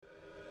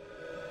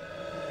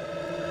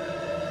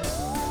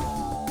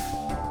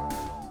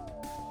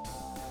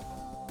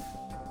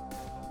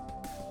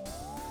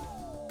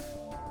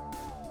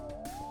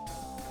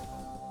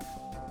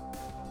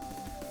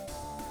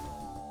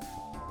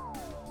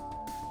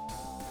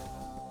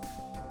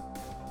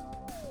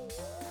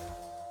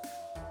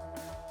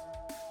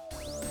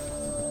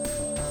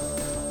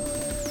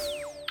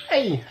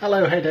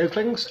Hello,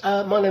 Doklings.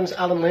 My name's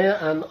Alan Lear,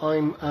 and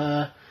I'm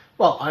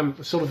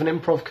sort of an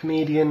improv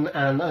comedian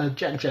and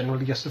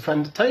generally just a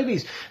friend of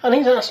Toby's. And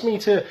he's asked me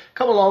to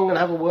come along and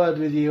have a word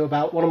with you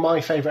about one of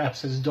my favourite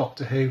episodes of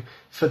Doctor Who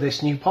for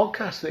this new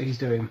podcast that he's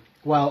doing.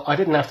 Well, I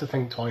didn't have to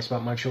think twice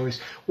about my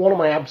choice. One of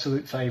my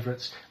absolute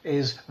favourites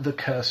is The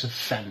Curse of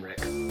Fenric.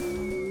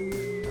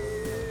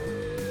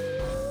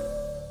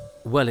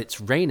 Well, it's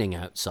raining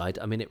outside.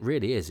 I mean, it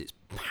really is. It's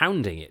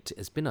pounding it.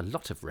 There's been a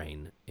lot of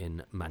rain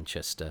in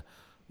Manchester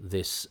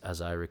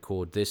as I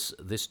record this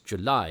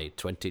July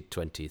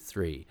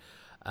 2023.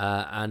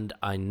 And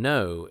I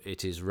know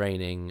it is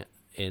raining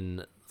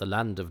in the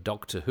land of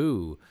Doctor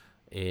Who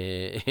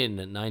in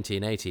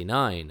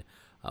 1989,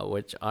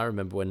 which I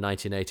remember when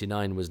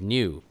 1989 was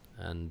new.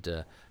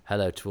 And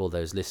hello to all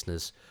those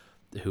listeners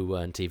who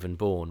weren't even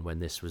born when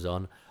this was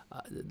on.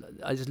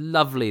 It's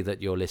lovely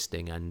that you're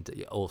listening,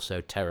 and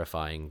also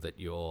terrifying that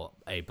you're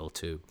able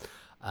to.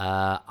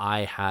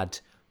 I had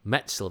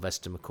met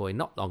Sylvester McCoy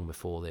not long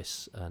before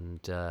this, and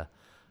I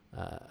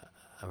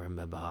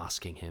remember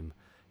asking him,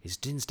 is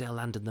Dinsdale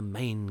Landon the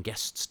main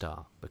guest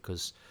star?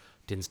 Because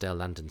Dinsdale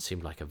Landon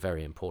seemed like a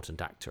very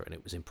important actor, and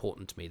it was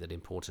important to me that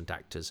important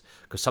actors,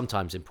 because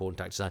sometimes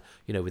important actors,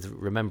 with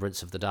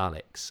Remembrance of the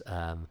Daleks,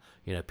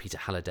 Peter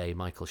Halliday,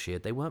 Michael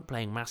Sheard, they weren't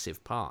playing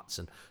massive parts,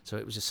 and so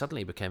it was just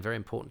suddenly became very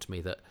important to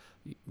me that,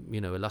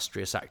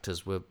 illustrious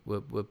actors were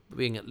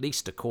being at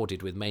least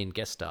accorded with main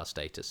guest star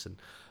status, and,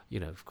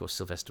 of course,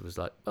 Sylvester was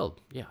like, well,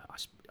 yeah,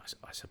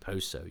 I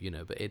suppose so,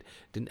 but it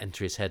didn't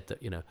enter his head that,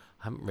 I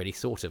haven't really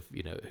thought of,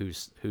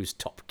 who's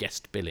top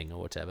guest billing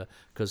or whatever,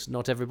 because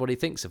not everybody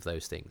thinks of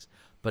those things.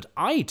 But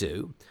I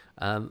do,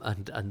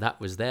 and that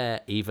was there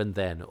even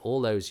then,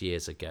 all those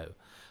years ago.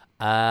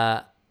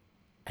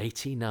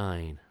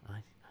 89.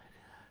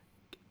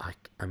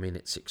 I mean,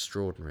 it's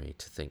extraordinary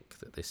to think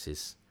that this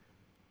is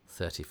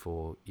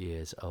 34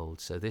 years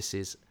old. So this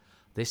is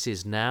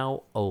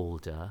now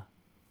older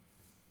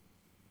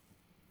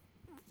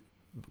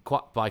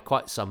by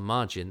quite some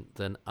margin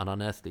than An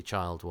Unearthly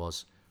Child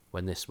was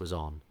when this was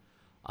on,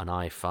 and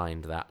I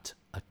find that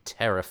a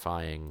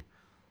terrifying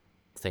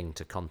thing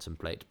to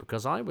contemplate,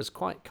 because I was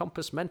quite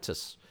compos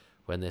mentis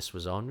when this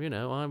was on.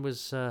 I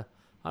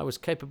was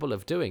capable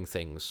of doing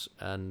things,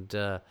 and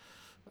on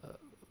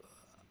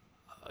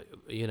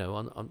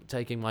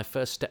taking my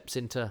first steps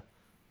into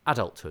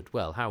adulthood.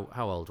 Well,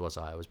 how old was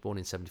I? I was born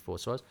in 1974,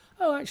 so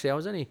I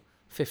was only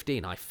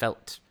 15. I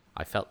felt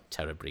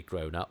terribly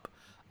grown up.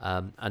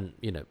 And,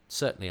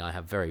 certainly I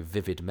have very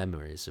vivid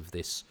memories of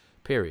this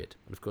period.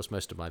 And, of course,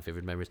 most of my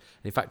vivid memories.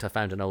 And in fact, I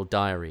found an old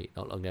diary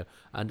not long ago.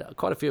 And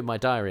quite a few of my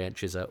diary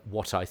entries are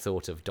what I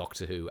thought of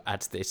Doctor Who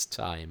at this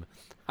time.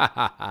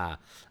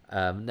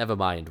 Never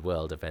mind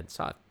world events.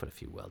 I've put a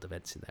few world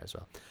events in there as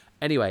well.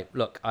 Anyway,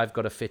 look, I've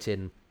got to fit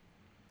in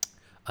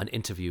an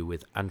interview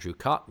with Andrew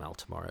Cartmel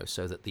tomorrow,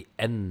 so that the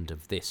end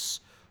of this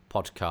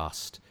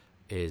podcast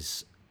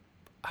has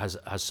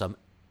some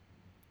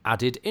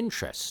added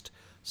interest.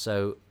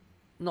 So,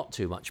 not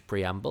too much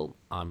preamble.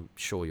 I'm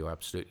sure you're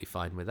absolutely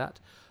fine with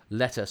that.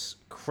 Let us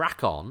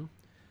crack on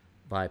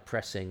by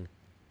pressing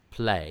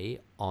play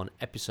on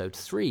episode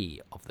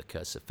 3 of The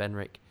Curse of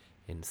Fenric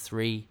in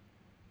 3,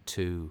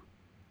 2,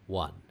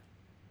 1.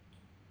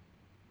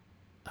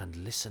 And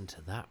listen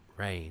to that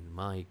rain,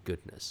 my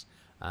goodness.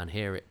 And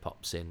here it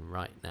pops in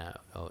right now.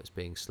 Oh, it's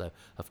being slow.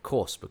 Of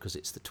course, because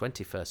it's the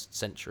 21st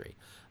century,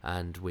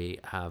 and we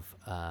have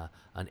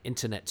an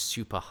internet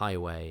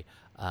superhighway,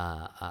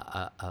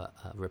 a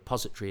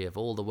repository of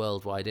all the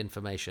worldwide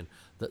information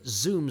that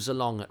zooms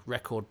along at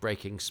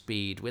record-breaking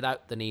speed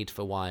without the need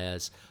for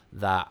wires.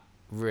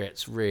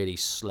 It's really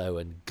slow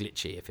and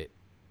glitchy if it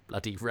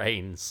bloody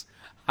rains.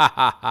 Ha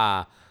ha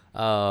ha!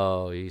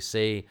 Oh, you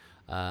see,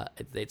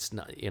 it's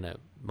not.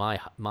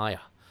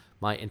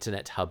 My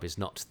internet hub is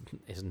not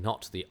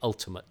the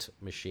ultimate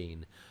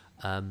machine.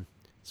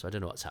 So I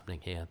don't know what's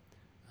happening here.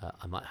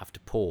 I might have to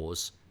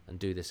pause and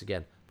do this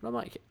again, but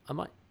I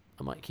might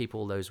keep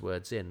all those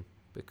words in,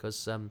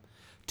 because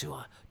do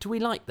we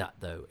like that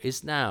though?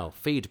 Is now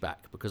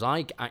feedback, because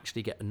I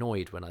actually get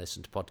annoyed when I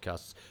listen to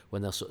podcasts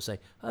when they'll sort of say,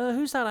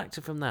 who's that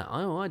actor from that?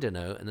 Oh, I don't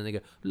know. And then they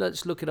go,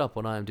 let's look it up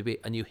on IMDb,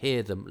 and you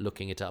hear them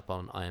looking it up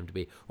on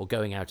IMDb or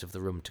going out of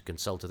the room to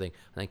consult a thing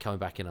and then coming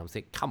back in. I'm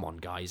thinking, come on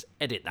guys,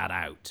 edit that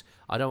out.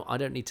 I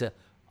don't need to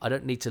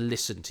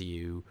listen to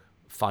you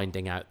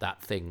finding out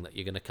that thing that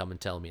you're going to come and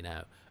tell me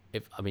now.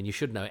 You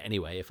should know it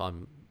anyway if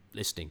I'm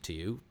listening to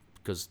you,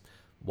 because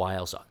why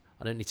else? I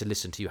don't need to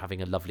listen to you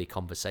having a lovely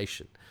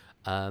conversation.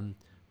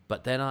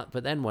 But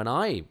then when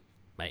I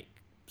make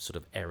sort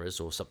of errors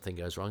or something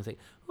goes wrong, I think,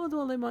 oh,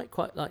 well, they might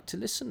quite like to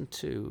listen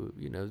to,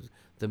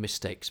 the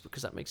mistakes,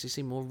 because that makes it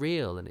seem more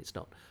real, and it's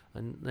not.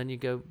 And then you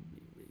go,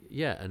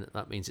 yeah, and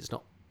that means it's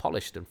not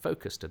polished and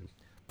focused and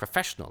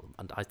professional.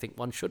 And I think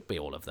one should be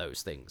all of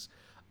those things.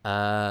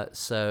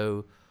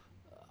 So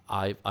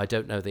I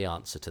don't know the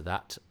answer to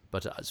that,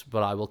 but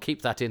I will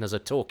keep that in as a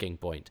talking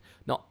point.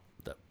 Not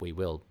that we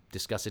will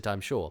discuss it,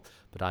 I'm sure,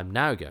 but I'm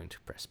now going to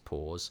press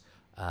pause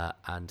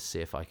and see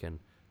if I can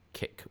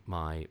kick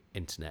my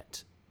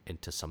internet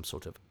into some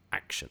sort of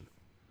action.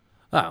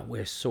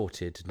 We're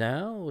sorted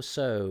now,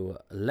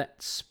 so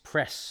let's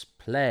press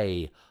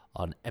play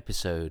on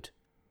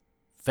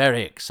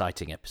very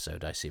exciting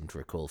episode, I seem to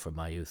recall from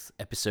my youth,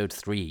 episode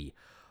 3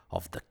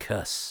 of The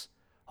Curse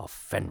of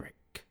Fenric.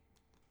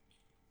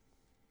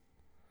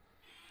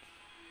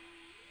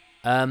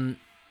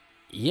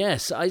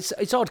 Yes,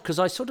 it's odd, because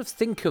I sort of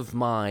think of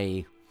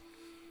my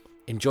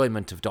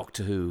enjoyment of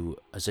Doctor Who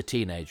as a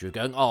teenager,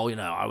 going,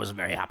 I wasn't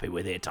very happy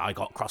with it, I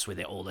got cross with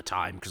it all the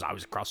time because I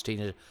was a cross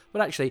teenager.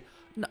 But actually,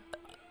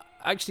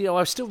 I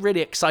was still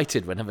really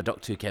excited whenever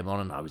Doctor Who came on,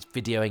 and I was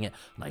videoing it,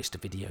 and I used to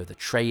video the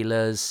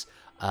trailers.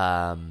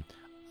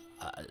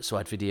 So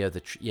I'd video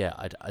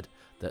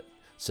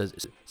So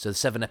the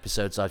 7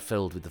 episodes I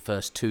filled with the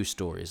first 2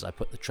 stories. I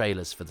put the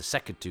trailers for the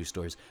second 2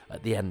 stories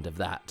at the end of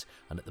that,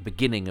 and at the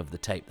beginning of the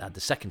tape that had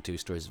the second 2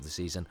 stories of the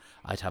season,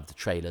 I'd have the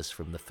trailers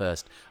from the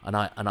first, and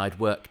I'd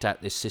worked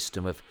out this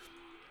system of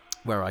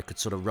where I could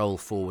sort of roll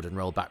forward and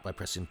roll back by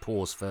pressing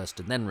pause first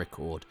and then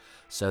record,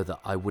 so that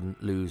I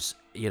wouldn't lose,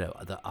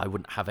 that I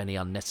wouldn't have any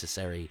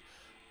unnecessary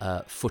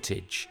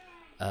footage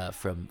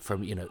from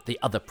the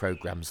other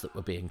programs that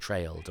were being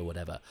trailed or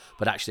whatever.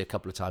 But actually, a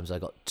couple of times I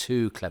got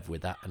too clever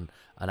with that and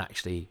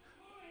actually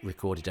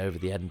recorded over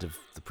the end of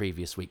the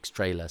previous week's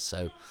trailer.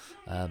 So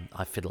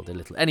I fiddled a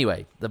little.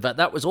 Anyway, but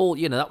that was all.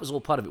 That was all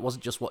part of it. It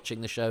wasn't just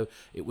watching the show.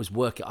 It was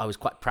work. I was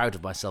quite proud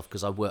of myself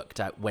because I worked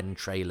out when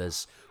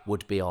trailers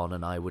would be on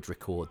and I would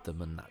record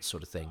them and that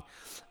sort of thing.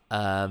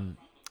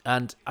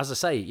 And as I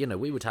say,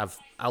 we would have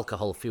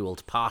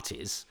alcohol-fueled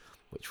parties,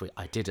 which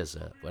I did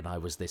when I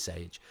was this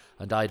age,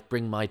 and I'd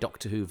bring my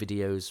Doctor Who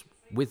videos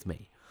with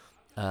me.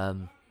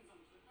 But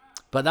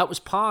that was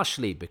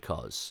partially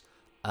because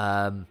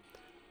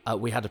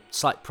we had a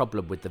slight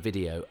problem with the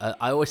video.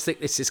 I always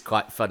think this is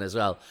quite fun as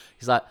well.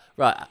 He's like,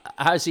 right,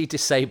 how's he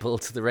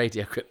disabled the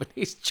radio equipment?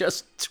 He's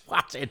just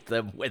twatted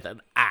them with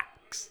an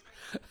axe.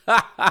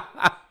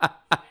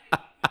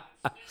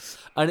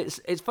 And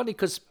it's funny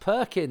because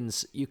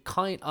Perkins,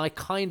 I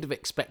kind of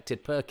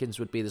expected Perkins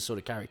would be the sort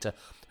of character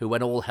who,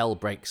 when all hell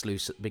breaks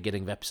loose at the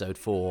beginning of episode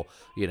 4,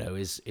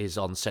 is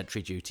on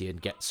sentry duty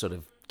and gets sort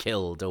of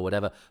killed or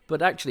whatever.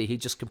 But actually, he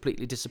just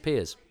completely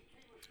disappears.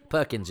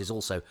 Perkins is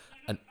also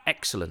an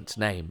excellent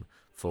name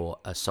for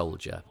a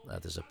soldier.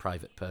 There's a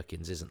Private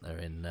Perkins, isn't there,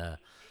 in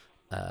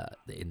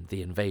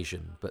The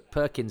Invasion? But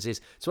Perkins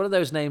it's one of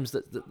those names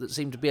that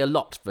seem to be a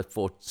lot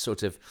for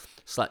sort of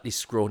slightly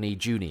scrawny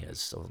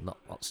juniors. Or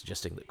not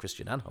suggesting that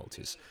Christian Anholt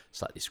is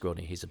slightly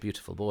scrawny. He's a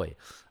beautiful boy.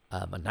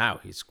 And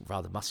now he's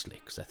rather muscly,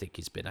 because I think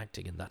he's been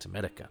acting in That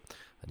America,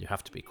 and you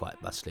have to be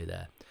quite muscly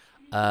there.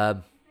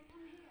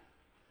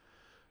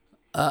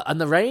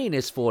 And the rain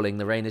is falling.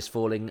 The rain is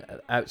falling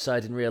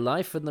outside in real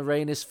life, and the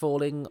rain is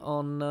falling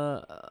on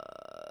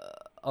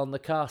the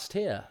cast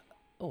here.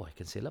 Oh, I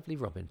can see a lovely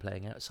robin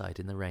playing outside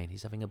in the rain.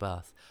 He's having a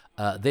bath.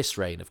 This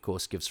rain, of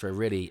course, gives for a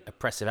really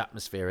oppressive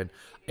atmosphere, and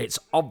it's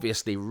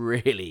obviously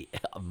really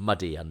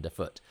muddy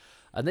underfoot.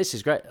 And this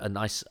is great. And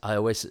nice.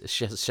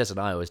 Shez and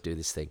I always do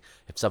this thing.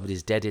 If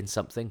somebody's dead in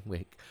something,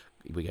 we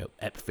go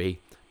ep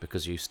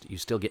because you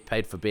still get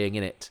paid for being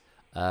in it.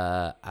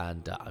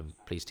 And I'm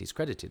pleased he's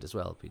credited as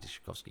well, Peter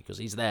Szykovsky, because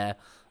he's there.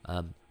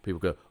 People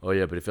go, oh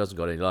yeah, but if he hasn't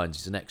got any lines,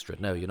 he's an extra.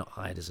 No, you're not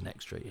hired as an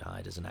extra. You're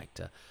hired as an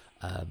actor.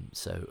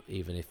 So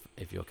even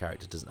if your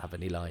character doesn't have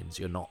any lines,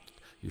 you're not.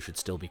 You should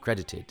still be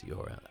credited.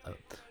 You're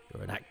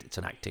an act. It's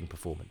an acting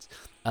performance.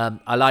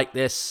 I like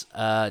this.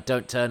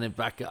 Don't turn him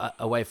back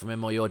away from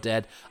him, or you're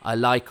dead.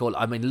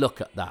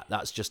 Look at that.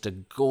 That's just a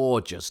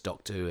gorgeous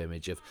Doctor Who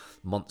image of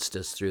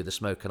monsters through the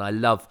smoke, and I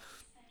love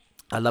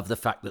the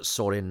fact that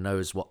Sorin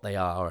knows what they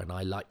are, and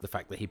I like the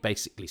fact that he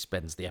basically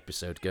spends the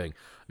episode going,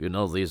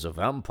 these are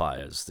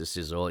vampires. This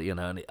is all,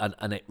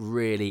 and it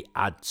really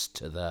adds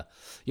to the,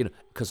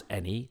 because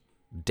any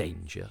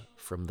danger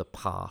from the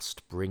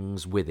past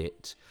brings with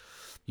it,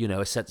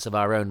 a sense of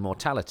our own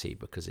mortality,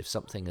 because if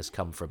something has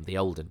come from the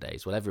olden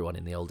days, well, everyone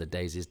in the olden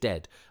days is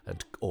dead,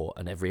 and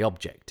every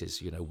object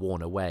is,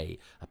 worn away,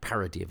 a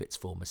parody of its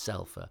former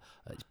self.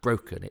 It's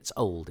broken, it's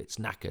old, it's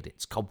knackered,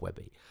 it's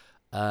cobwebby.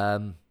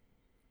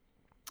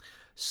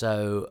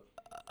 So,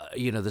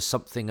 there's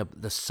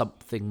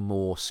something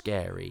more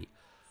scary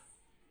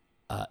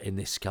in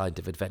this kind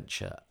of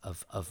adventure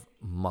of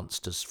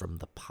monsters from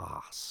the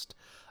past.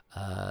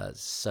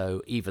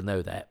 So even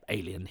though they're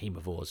alien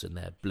hemivores and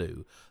they're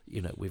blue,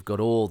 we've got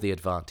all the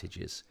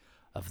advantages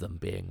of them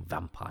being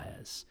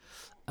vampires.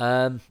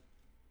 And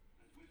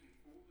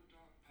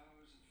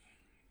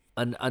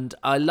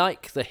I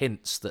like the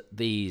hints that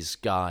these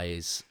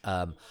guys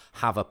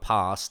have a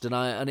past,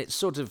 and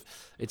it's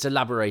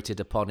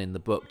elaborated upon in the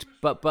book.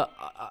 But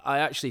I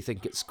actually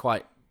think it's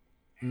quite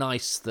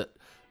nice that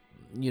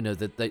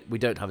that we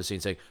don't have a scene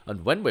saying,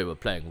 and when we were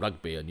playing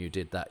rugby and you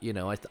did that.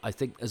 I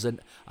think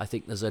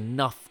there's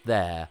enough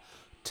there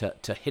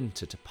to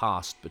hint at a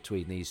past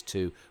between these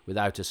two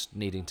without us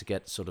needing to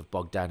get sort of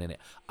bogged down in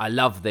it. I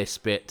love this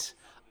bit.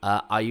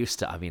 I used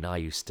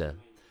to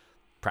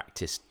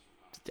practice.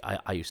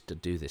 I used to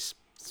do this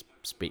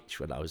speech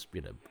when I was,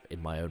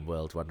 in my own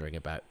world wondering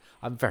about.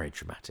 I'm very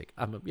dramatic.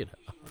 I've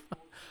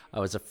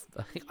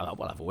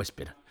always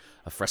been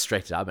a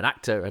frustrated. I'm an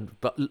actor,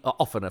 but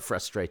often a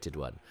frustrated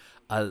one,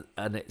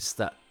 and it's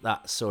that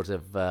sort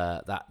of.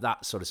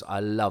 I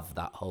love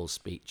that whole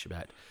speech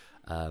about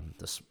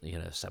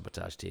the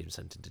sabotage team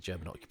sent into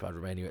German occupied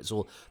Romania. It's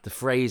all the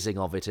phrasing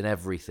of it and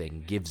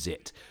everything gives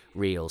it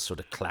real sort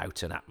of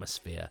clout and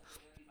atmosphere.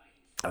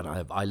 And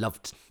I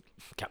loved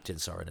Captain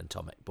Soren and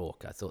Tomek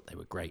Bork. I thought they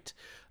were great.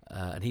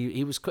 And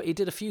he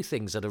did a few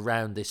things at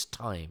around this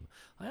time.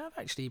 I have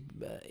actually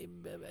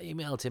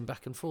emailed him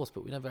back and forth,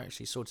 but we never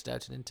actually sorted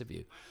out an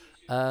interview.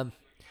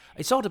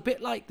 It's odd, a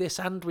bit like this,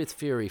 and with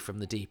Fury from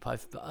the Deep.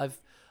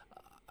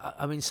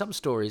 I mean, some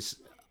stories,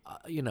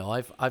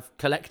 I've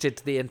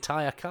collected the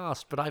entire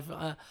cast, but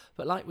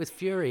but like with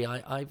Fury,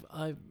 I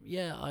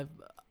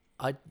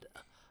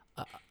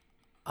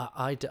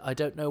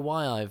don't know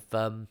why I've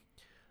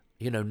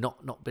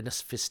not been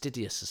as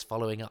fastidious as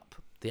following up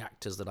the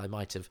actors that I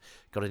might have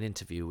got an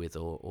interview with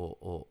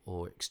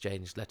or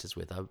exchanged letters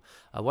with.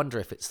 I wonder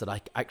if it's that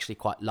I actually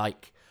quite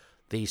like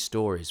these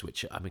stories,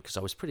 which, I mean, because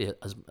I was pretty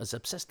as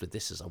obsessed with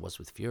this as I was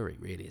with Fury,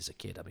 really, as a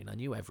kid. I mean, I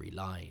knew every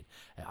line,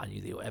 I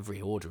knew every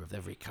order of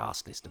every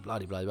cast list, and blah,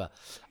 blah, blah.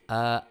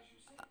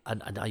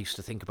 And I used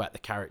to think about the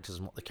characters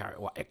and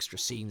what extra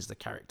scenes the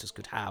characters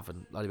could have,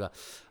 and blah, blah,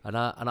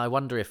 blah. And I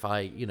wonder if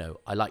I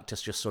like to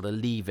just sort of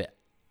leave it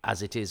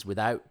as it is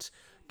without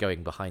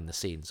going behind the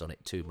scenes on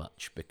it too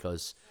much,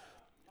 because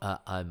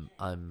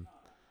I'm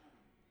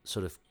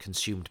sort of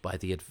consumed by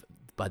the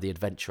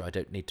adventure. I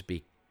don't need to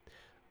be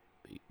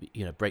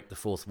break the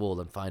fourth wall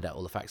and find out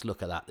all the facts.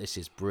 Look at that, this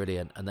is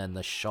brilliant, and then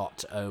the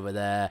shot over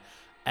there,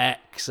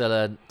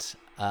 excellent,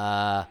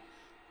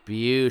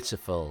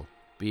 beautiful,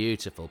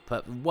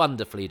 but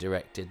wonderfully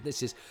directed.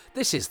 This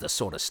is the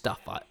sort of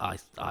stuff I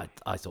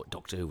thought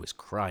Doctor Who was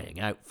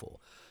crying out for.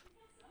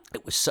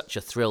 It was such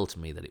a thrill to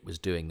me that it was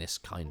doing this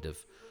kind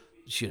of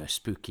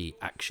spooky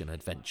action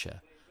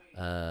adventure,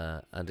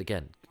 and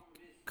again,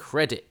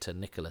 credit to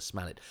Nicholas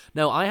Mallet.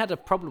 No, I had a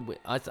problem with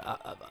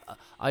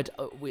I'd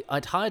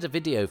hired a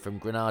video from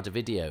Granada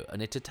Video,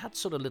 and it had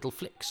sort of little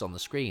flicks on the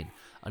screen,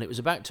 and it was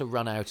about to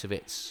run out of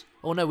its.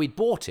 Oh no, we'd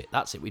bought it.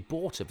 That's it. We'd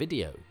bought a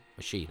video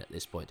machine at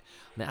this point,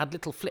 and it had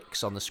little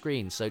flicks on the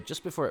screen. So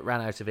just before it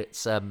ran out of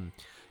its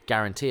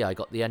guarantee, I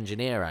got the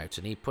engineer out,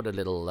 and he put a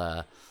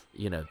little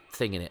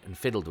thing in it and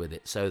fiddled with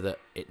it so that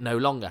it no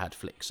longer had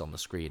flicks on the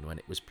screen when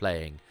it was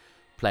playing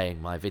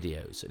my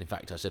videos. And in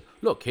fact, I said,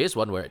 look, here's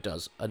one where it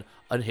does, and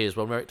here's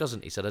one where it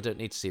doesn't. He said, I don't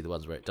need to see the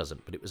ones where it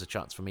doesn't, but it was a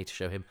chance for me to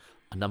show him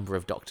a number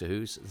of Doctor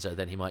Who's, and so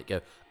then he might go,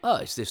 oh,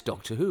 it's this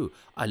Doctor Who.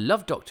 I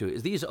love Doctor Who.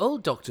 Is these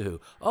old Doctor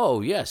Who? Oh,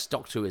 yes,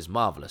 Doctor Who is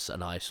marvellous,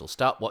 and I shall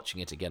start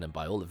watching it again and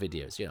buy all the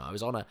videos. I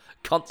was on a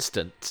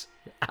constant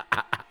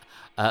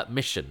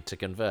mission to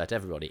convert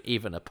everybody,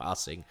 even a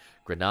passing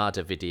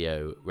Granada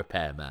Video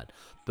repairman.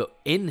 But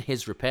in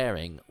his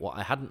repairing, what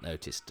I hadn't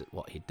noticed,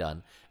 what he'd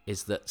done,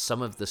 is that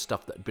some of the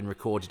stuff that had been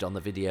recorded on the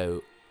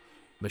video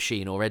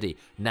machine already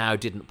now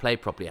didn't play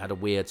properly. It had a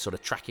weird sort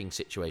of tracking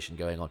situation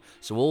going on.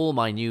 So all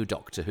my new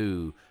Doctor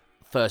Who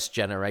first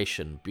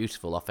generation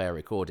beautiful off-air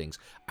recordings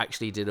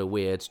actually did a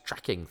weird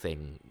tracking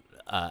thing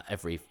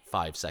every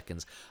 5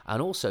 seconds.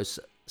 And also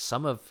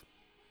some of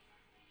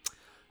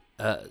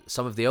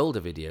the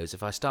older videos,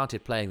 if I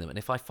started playing them, and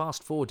if I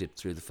fast-forwarded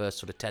through the first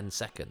sort of 10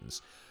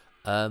 seconds,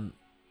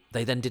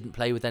 they then didn't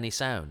play with any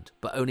sound,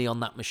 but only on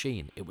that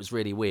machine. It was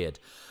really weird.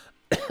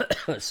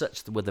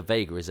 Such were the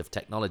vagaries of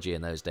technology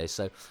in those days.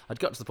 So I'd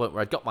got to the point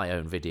where I'd got my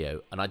own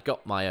video, and I'd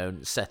got my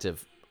own set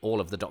of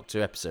all of the Doctor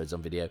Who episodes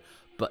on video,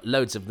 but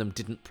loads of them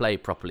didn't play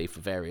properly for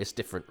various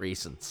different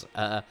reasons.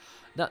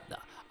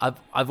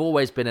 I've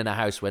always been in a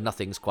house where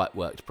nothing's quite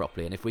worked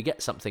properly, and if we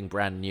get something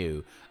brand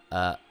new,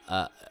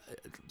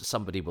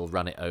 somebody will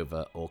run it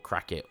over or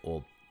crack it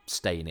or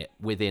stain it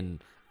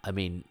within,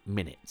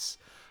 minutes.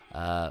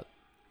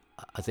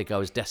 I think I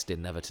was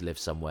destined never to live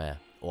somewhere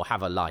or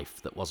have a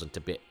life that wasn't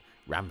a bit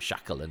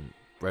ramshackle and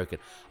broken.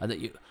 And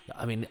that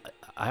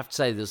I have to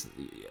say, there's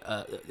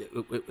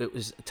it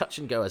was touch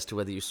and go as to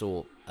whether you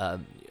saw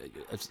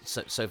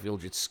Sophie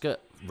Aldred's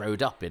skirt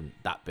rode up in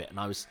that bit, and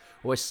I was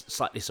always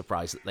slightly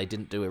surprised that they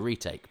didn't do a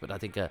retake. But I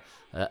think her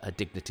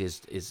dignity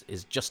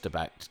is just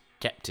about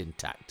kept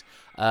intact.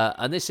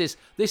 And this is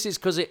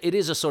because it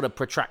is a sort of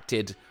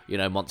protracted,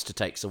 monster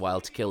takes a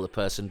while to kill the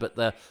person, but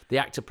the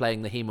actor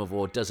playing the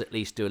Hemivore does at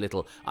least do a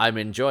little, I'm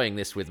enjoying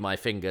this with my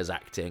fingers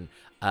acting,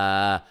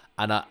 and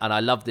I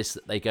love this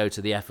that they go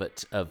to the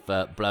effort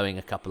of blowing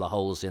a couple of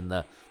holes in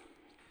the,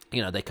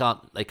 they can't.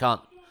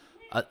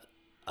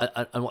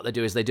 And what they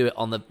do is they do it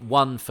on the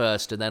one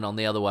first and then on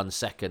the other one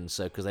second,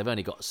 so because they've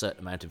only got a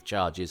certain amount of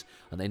charges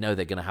and they know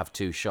they're going to have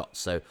two shots.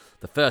 So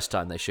the first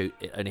time they shoot,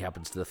 it only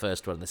happens to the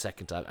first one, and the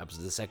second time it happens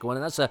to the second one,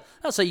 and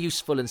that's a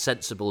useful and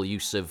sensible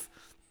use of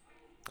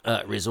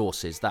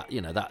resources. That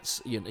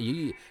it's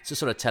a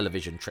sort of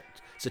television trick.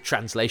 It's a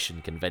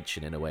translation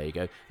convention in a way.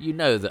 You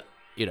know that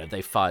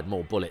they've fired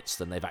more bullets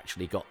than they've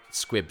actually got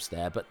squibs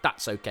there, but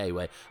that's okay.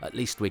 Where at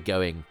least we're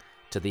going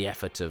to the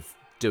effort of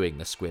doing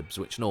the squibs,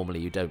 which normally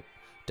you don't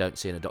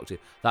see in a Doctor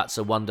Who. That's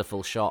a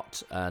wonderful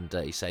shot, and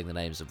he's saying the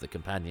names of the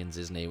companions,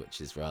 isn't he?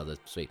 Which is rather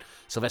sweet.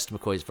 Sylvester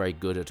McCoy is very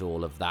good at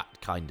all of that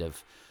kind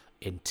of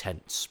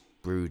intense,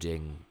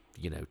 brooding,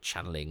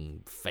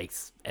 channeling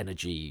faith,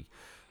 energy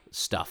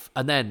stuff.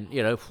 And then,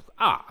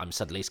 I'm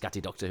suddenly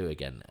Scatty Doctor Who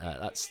again.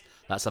 That's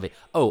lovely.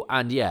 Oh,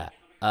 and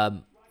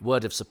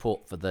word of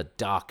support for the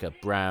darker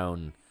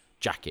brown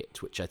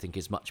jacket, which I think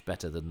is much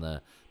better than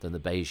the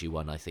beigey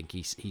one. I think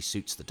he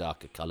suits the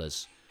darker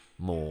colours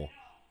more.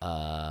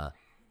 And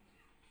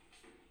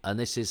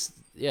this is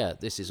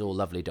all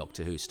lovely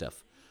Doctor Who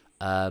stuff.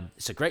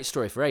 It's a great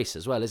story for Ace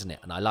as well, isn't it?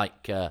 And I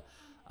like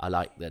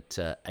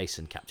that Ace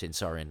and Captain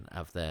Sorin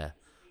have their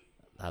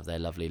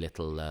lovely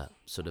little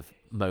sort of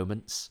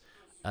moments.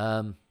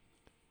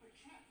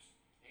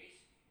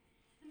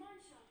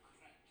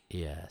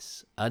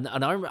 Yes, and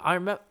I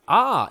remember.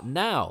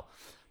 Now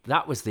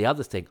that was the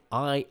other thing.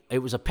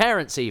 It was a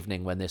parents'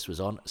 evening when this was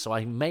on, so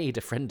I made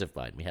a friend of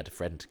mine. We had a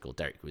friend called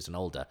Derek, who was an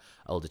older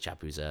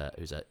chap he's a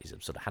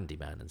sort of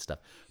handyman and stuff.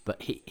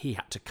 But he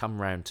had to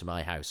come round to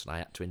my house, and I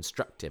had to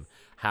instruct him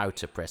how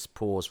to press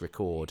pause,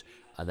 record,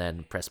 and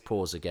then press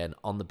pause again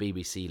on the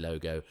BBC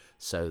logo,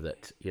 so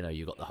that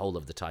you got the whole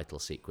of the title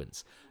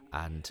sequence.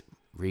 And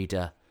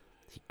reader,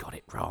 he got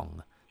it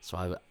wrong.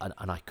 So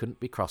I couldn't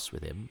be cross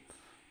with him,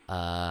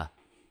 but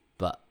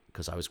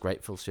because I was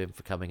grateful to him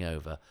for coming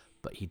over.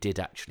 But he did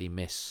actually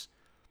miss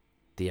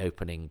the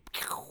opening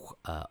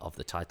of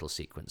the title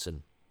sequence,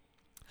 and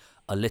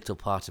a little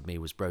part of me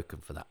was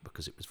broken for that,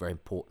 because it was very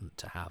important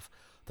to have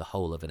the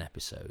whole of an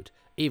episode,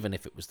 even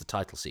if it was the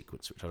title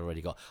sequence, which I'd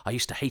already got. I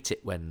used to hate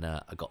it when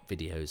I got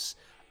videos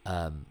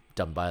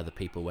done by other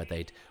people where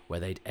they'd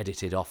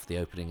edited off the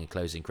opening and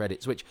closing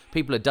credits, which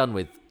people had done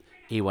with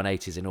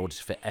E180s in order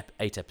to fit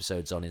 8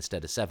 episodes on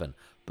instead of 7.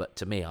 But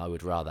to me, I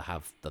would rather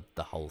have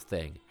the whole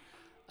thing.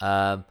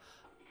 I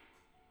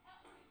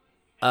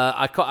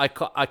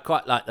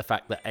quite like the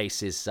fact that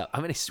Ace is.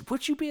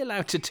 Would you be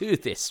allowed to do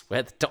this,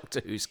 where the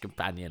Doctor Who's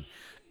companion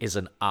is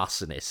an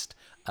arsonist?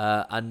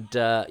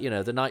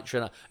 The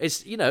Nitro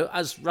is,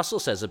 as Russell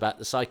says about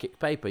the psychic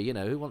paper.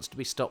 Who wants to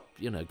be stopped?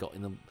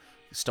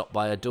 Stopped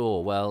by a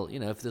door. Well,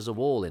 if there's a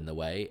wall in the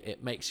way,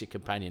 it makes your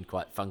companion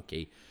quite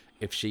funky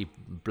if she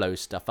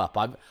blows stuff up.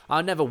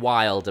 I'm never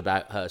wild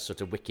about her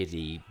sort of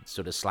wickedy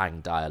sort of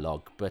slang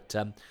dialogue, but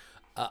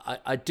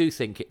I do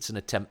think it's an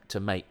attempt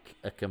to make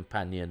a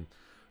companion,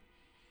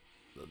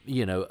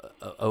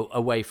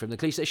 away from the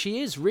cliche.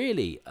 She is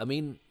really,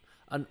 in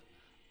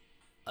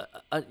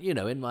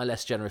my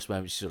less generous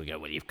moments, you sort of go,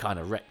 well, you've kind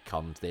of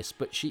retconned this,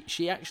 but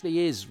she actually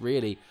is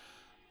really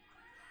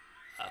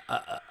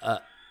a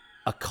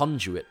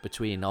conduit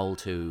between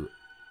old Who,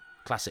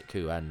 classic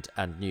Who, and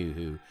new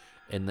Who,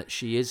 in that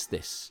she is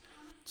this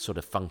sort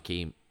of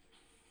funky,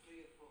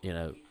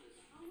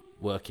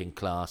 working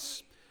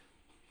class,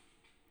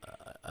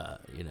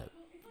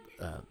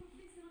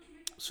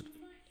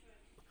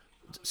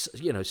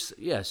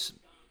 yes,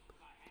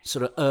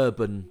 sort of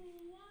urban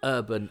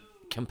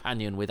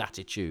companion with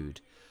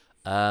attitude.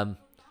 And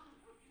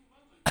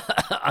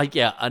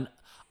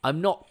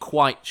I'm not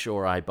quite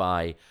sure I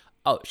buy.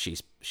 Oh,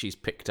 she's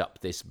picked up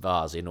this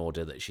vase in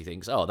order that she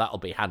thinks, oh, that'll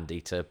be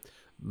handy to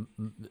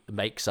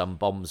make some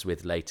bombs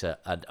with later,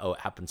 and it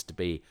happens to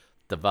be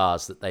the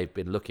vase that they've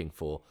been looking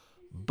for.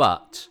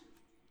 But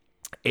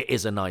it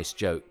is a nice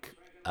joke,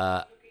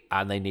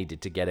 and they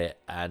needed to get it,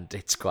 and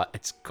it's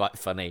quite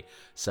funny.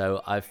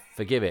 So I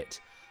forgive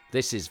it.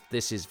 This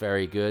is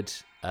very good.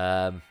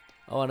 And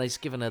he's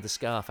given her the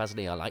scarf, hasn't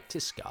he? I liked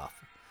his scarf.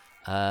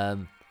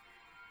 And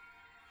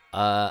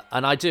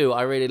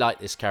I really like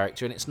this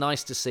character, and it's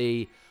nice to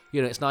see.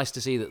 It's nice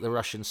to see that the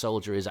Russian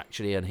soldier is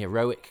actually an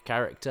heroic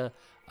character,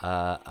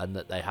 and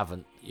that they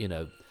haven't,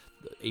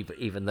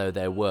 even though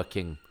they're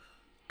working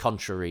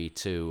contrary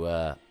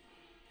to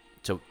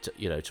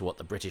what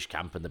the British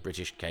camp and the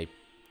British Cape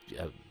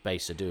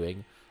base are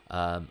doing,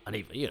 and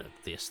even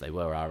yes, they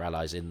were our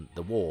allies in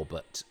the war,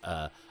 but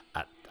at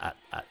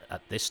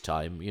this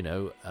time,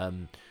 the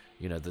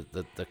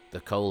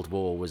Cold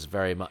War was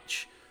very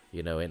much,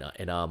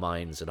 in our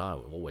minds, and I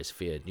always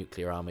feared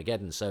nuclear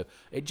Armageddon. So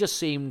it just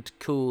seemed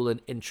cool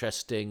and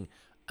interesting,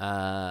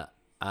 and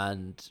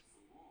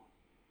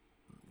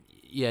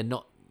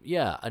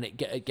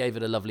it gave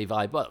it a lovely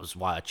vibe. Well, that was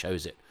why I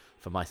chose it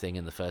for my thing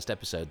in the first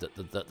episode.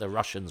 That the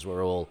Russians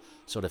were all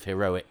sort of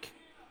heroic,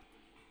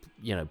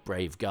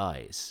 brave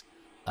guys.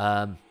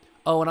 And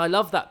I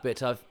love that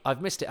bit.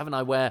 I've missed it, haven't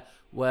I? Where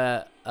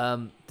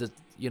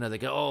they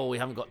go, oh, we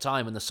haven't got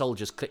time, and the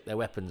soldiers click their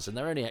weapons, and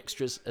they're only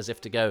extras, as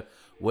if to go,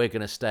 we're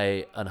going to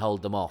stay and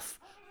hold them off.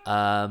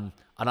 And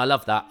I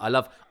love that.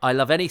 I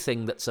love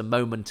anything that's a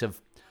moment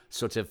of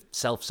sort of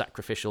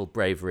self-sacrificial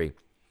bravery.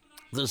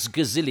 There's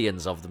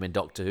gazillions of them in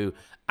Doctor Who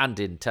and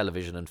in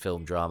television and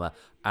film drama,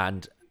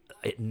 and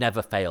it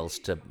never fails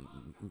to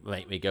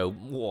make me go,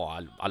 whoa,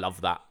 I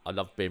love that. I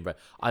love being brave.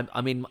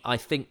 I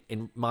think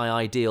in my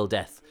ideal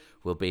death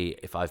will be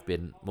if I've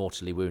been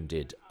mortally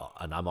wounded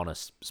and I'm on a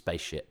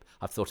spaceship.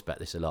 I've thought about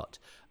this a lot.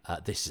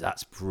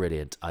 That's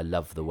brilliant. I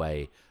love the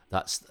way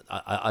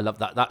I love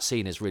that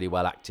scene is really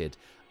well acted.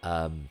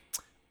 From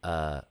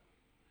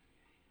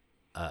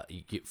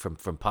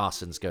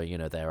Parsons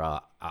going, there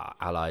are our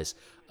allies,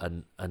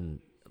 and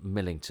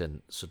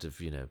Millington sort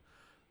of,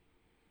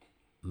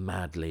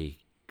 madly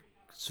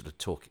sort of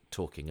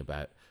talking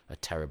about a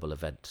terrible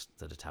event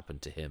that had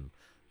happened to him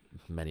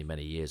many,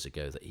 many years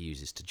ago that he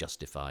uses to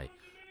justify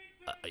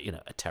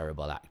a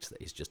terrible act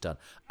that he's just done.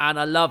 And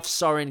I love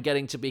Sorin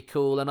getting to be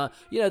cool, and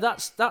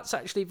that's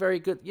actually very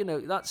good.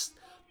 That's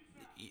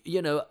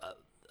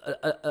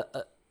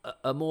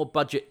a more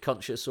budget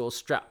conscious or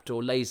strapped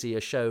or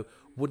lazier show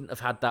wouldn't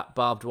have had that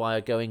barbed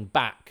wire going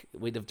back.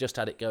 We'd have just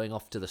had it going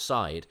off to the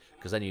side,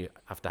 because then you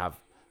have to have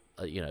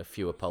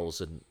fewer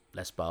poles and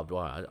less barbed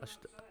wire.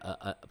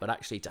 But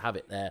actually to have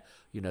it there,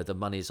 the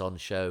money's on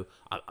show.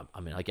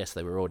 I mean, I guess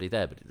they were already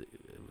there, but it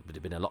would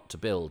have been a lot to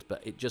build.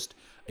 But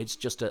it's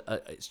just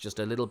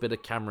a little bit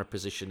of camera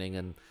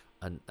positioning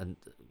and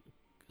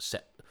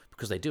set,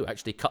 because they do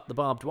actually cut the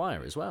barbed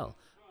wire as well.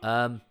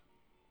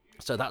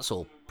 So that's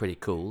all pretty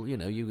cool.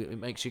 It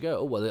makes you go,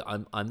 oh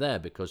well, I'm there,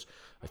 because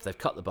if they've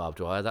cut the barbed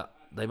wire, that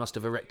they must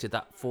have erected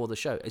that for the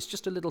show. It's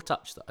just a little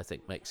touch that I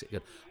think makes it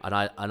good. And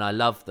I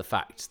love the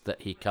fact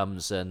that he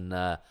comes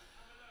and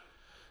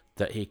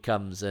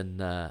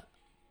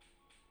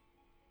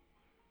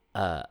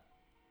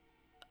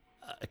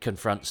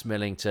confronts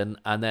Millington,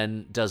 and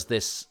then does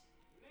this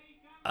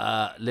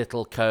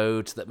little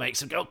code that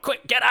makes him go,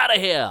 quick, get out of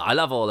here. I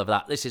love all of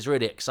that. This is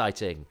really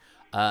exciting.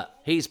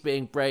 He's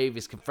being brave.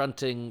 He's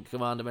confronting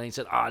Commander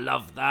Millington. I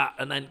love that.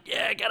 And then,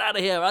 yeah, get out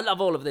of here. I love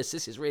all of this.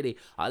 This is really,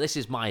 this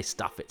is my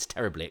stuff. It's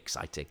terribly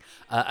exciting.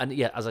 And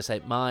yeah, as I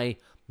say, my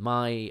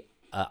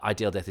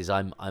ideal death is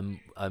I've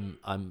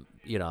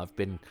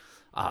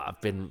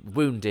been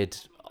wounded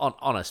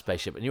on a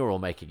spaceship, and you're all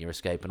making your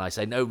escape, and I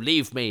say, no,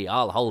 leave me.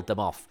 I'll hold them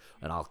off,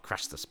 and I'll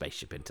crash the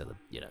spaceship into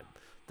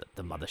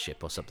the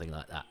mothership or something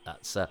like that.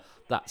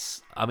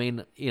 That's I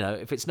mean,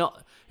 if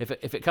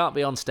it can't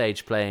be on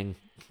stage playing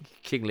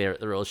King Lear at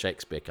the Royal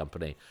Shakespeare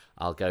Company,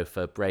 I'll go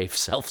for brave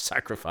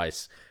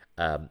self-sacrifice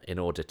in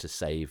order to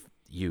save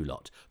you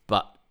lot.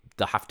 But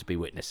there have to be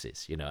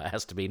witnesses. It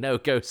has to be, no,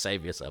 go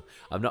save yourself.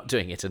 I'm not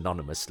doing it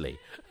anonymously.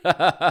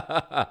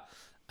 I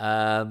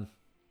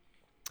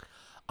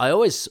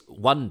always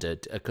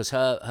wondered, because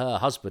her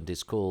husband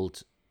is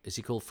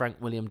he called Frank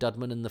William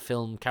Dudman, and the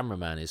film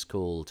cameraman is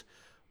called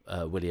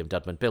William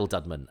Dudman, Bill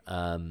Dudman,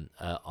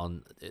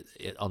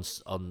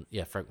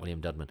 Frank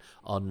William Dudman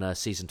on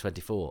season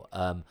 24.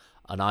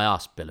 And I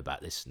asked Bill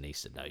about this, and he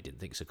said no, he didn't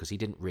think so, because he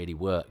didn't really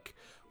work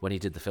when he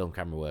did the film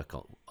camera work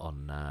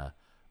on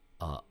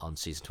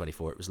season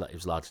 24. It was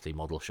largely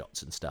model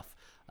shots and stuff.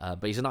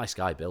 But he's a nice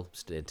guy, Bill.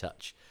 Still in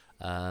touch.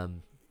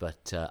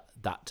 But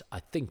that, I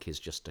think, is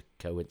just a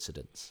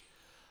coincidence.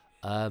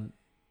 Now,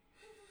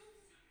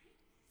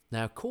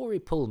 Corey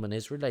Pullman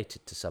is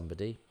related to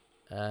somebody.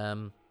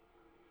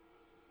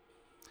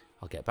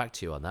 I'll get back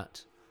to you on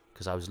that,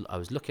 because I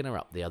was looking her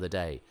up the other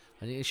day,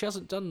 and she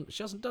hasn't done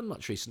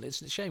much recently.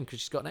 It's a shame, because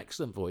she's got an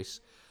excellent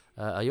voice,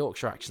 a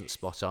Yorkshire accent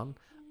spot on.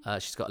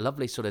 She's got a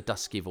lovely sort of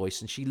dusky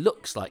voice, and she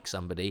looks like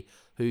somebody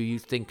who you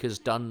think has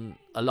done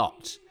a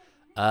lot.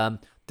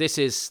 This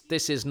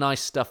is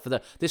nice stuff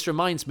for this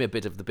reminds me a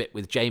bit of the bit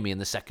with Jamie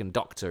and the Second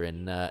Doctor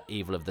in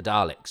Evil of the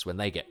Daleks, when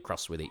they get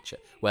cross with each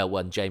other. Well,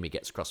 when Jamie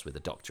gets cross with the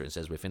Doctor and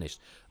says we're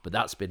finished, but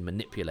that's been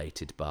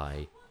manipulated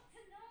by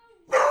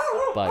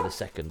the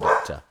Second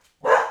Doctor.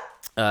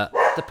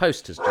 The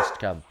post has just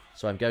come,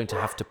 so I'm going to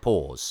have to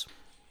pause.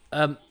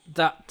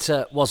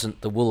 That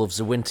wasn't the Wolves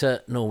of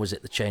Winter, nor was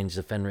it the Chains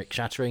of Fenric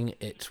shattering.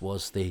 It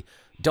was the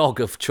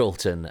Dog of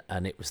Chorlton,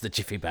 and it was the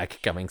jiffy bag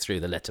coming through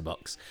the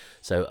letterbox.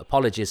 So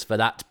apologies for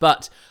that,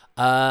 but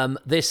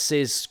this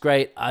is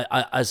great.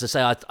 As I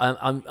say,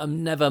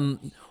 I'm never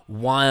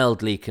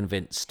wildly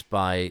convinced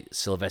by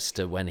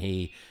Sylvester when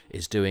he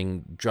is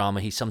doing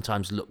drama. He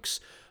sometimes looks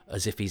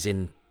as if he's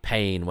in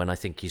pain when I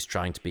think he's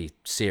trying to be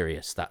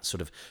serious. That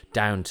sort of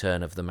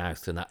downturn of the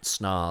mouth and that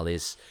snarl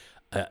is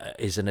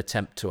an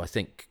attempt to, I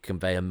think,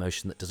 convey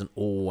emotion that doesn't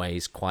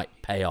always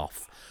quite pay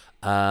off.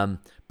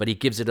 But he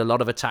gives it a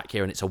lot of attack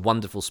here, and it's a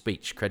wonderful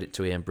speech. Credit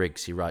to Ian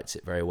Briggs, he writes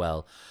it very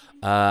well.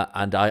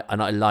 And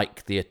I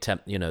like the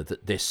attempt,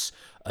 that this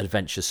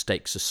adventure's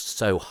stakes are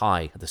so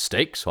high. The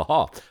stakes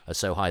are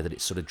so high that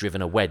it's sort of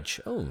driven a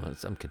wedge. Oh,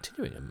 I'm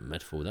continuing a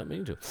metaphor without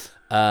meaning to.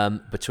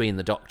 Between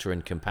the Doctor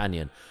and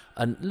companion.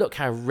 And look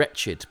how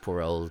wretched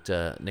poor old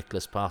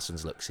Nicholas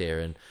Parsons looks here,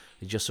 and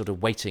he's just sort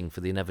of waiting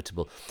for the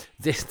inevitable.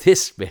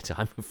 This bit,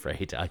 I'm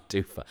afraid, I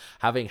do.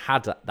 Having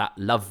had that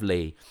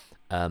lovely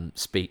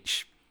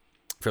speech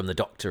from the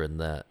Doctor and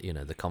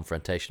the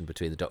confrontation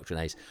between the Doctor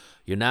and Ace,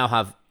 you now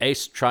have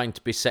Ace trying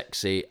to be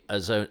sexy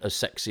as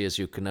sexy as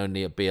you can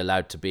only be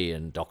allowed to be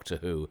in Doctor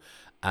Who.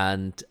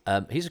 And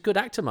he's a good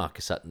actor,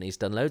 Marcus Sutton. He's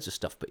done loads of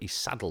stuff, but he's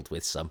saddled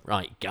with some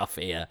right guff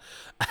here.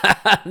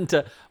 And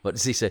what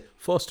does he say?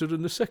 Faster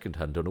than the second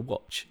hand on a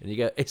watch. And you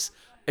go,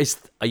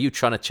 Are you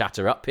trying to chat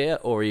her up here,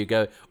 or are you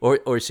go,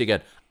 or is she going,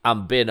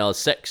 I'm being all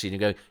sexy, and you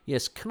go,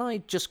 yes, can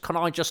I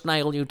just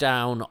nail you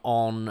down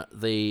on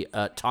the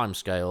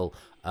timescale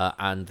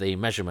and the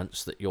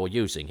measurements that you're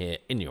using here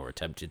in your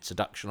attempted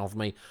seduction of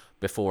me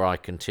before I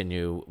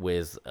continue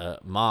with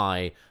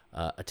my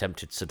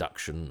attempted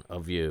seduction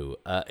of you.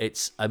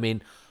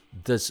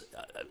 There's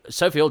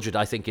Sophie Aldred,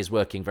 I think, is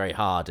working very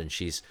hard, and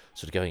she's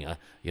sort of going,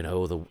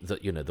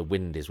 the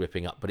wind is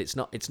whipping up, but it's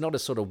not a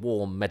sort of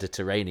warm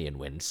Mediterranean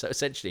wind. So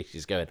essentially,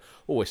 she's going,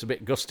 oh, it's a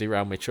bit gusty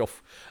round my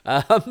chuff.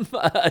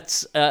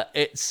 But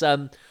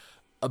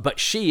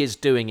she is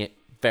doing it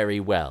very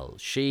well.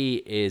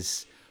 She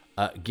is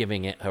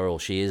giving it her all.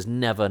 She is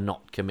never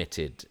not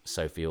committed,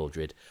 Sophie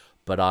Aldred.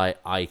 But I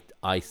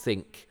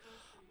think,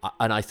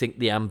 and I think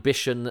the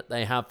ambition that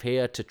they have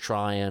here to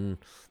try and,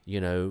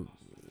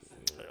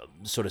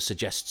 sort of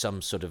suggest some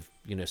sort of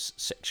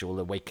sexual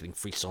awakening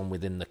frisson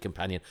within the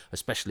companion,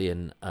 especially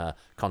in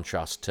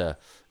contrast to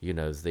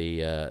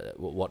the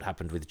what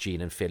happened with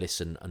Jean and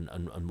Phyllis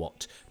and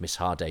what Miss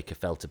Hardacre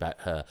felt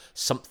about her.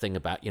 Something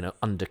about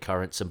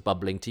undercurrents and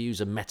bubbling, to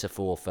use a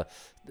metaphor for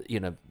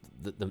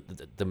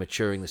the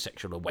maturing, the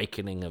sexual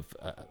awakening of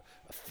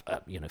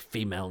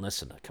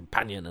femaleness and a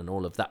companion and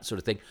all of that sort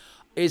of thing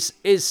is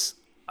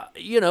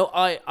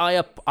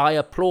I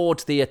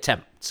applaud the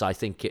attempts. I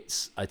think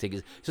it's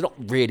not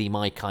really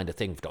my kind of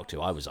thing for Doctor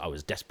Who. I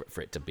was desperate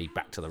for it to be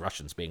back to the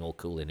Russians being all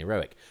cool and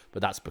heroic,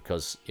 but that's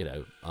because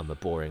I'm a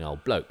boring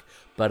old bloke.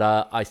 But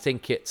I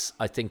think it's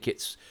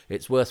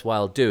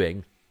worthwhile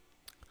doing.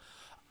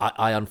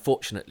 I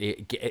unfortunately,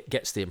 it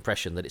gets the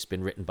impression that it's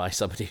been written by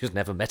somebody who's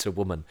never met a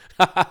woman.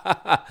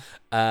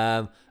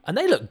 And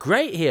they look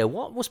great here.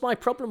 What was my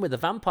problem with the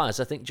vampires?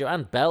 I think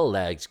Joanne Bell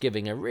there's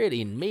giving a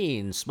really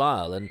mean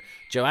smile, and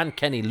Joanne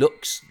Kenny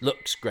looks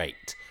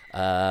great.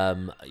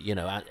 Her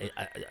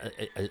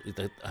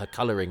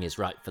colouring is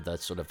right for the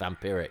sort of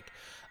vampiric.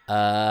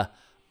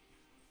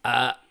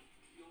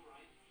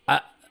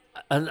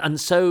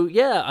 And so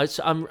yeah,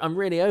 I'm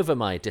really over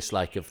my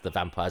dislike of the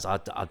vampires.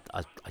 I'm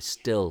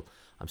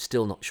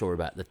still not sure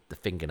about the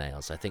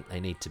fingernails. I think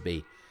they need to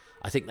be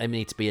a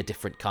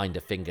different kind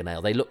of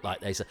fingernail. They look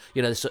like they're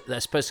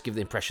supposed to give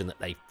the impression that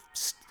they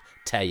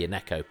tear your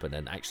neck open,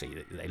 and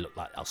actually they look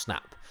like they'll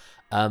snap.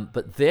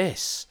 But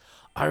this,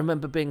 I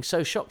remember being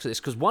so shocked at this,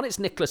 because 1, it's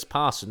Nicholas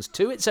Parsons,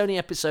 2, it's only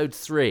episode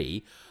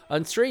 3,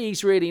 and 3,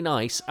 he's really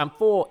nice, and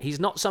 4, he's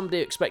not somebody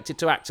expected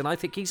to act, and I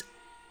think he's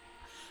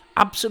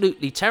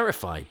absolutely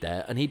terrified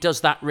there, and he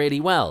does that really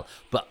well.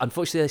 But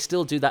unfortunately, they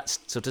still do that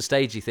sort of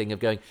stagey thing of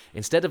going,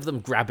 instead of them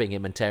grabbing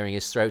him and tearing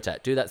his throat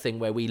out, do that thing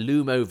where we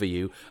loom over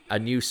you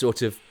and you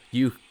sort of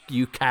you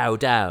cow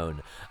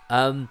down.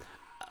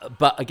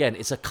 But again,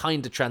 it's a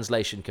kind of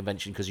translation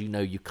convention, because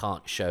you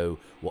can't show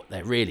what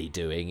they're really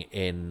doing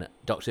in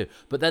Doctor Who.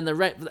 But then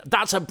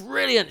that's a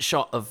brilliant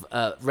shot of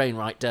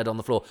Rainwright dead on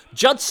the floor.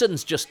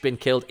 Judson's just been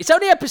killed. It's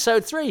only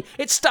episode 3.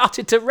 It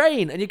started to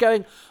rain, and you're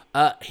going,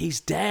 he's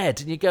dead,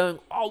 and you're going,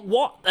 oh,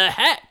 what the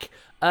heck?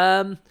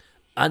 And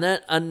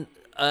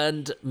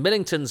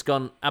Millington's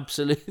gone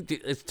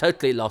absolutely,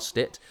 totally lost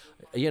it.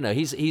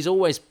 He's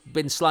always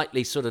been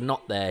slightly sort of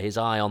not there. His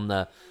eye on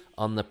the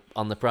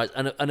prize,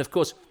 and of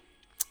course,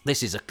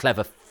 this is a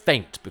clever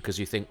feint, because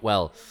you think,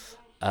 well,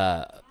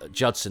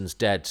 Judson's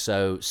dead,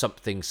 so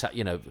something's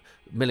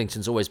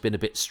Millington's always been a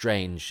bit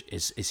strange.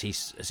 Has he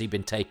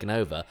been taken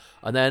over?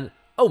 And then,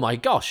 oh my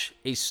gosh,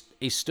 he's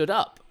stood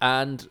up,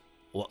 and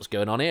what's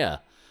going on here?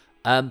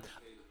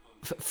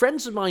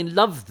 Friends of mine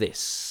love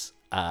this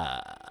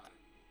cliffhanger,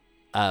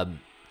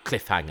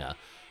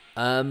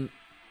 and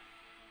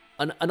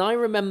I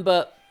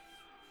remember,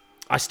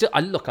 I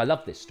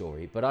love this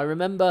story, but I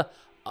remember.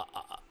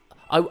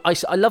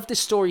 I love this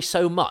story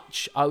so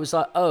much. I was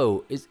like,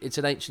 oh, it's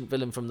an ancient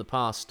villain from the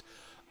past.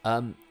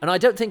 And I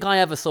don't think I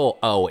ever thought,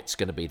 oh, it's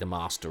going to be the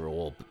Master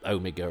or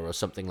Omega or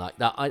something like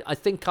that. I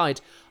think I'd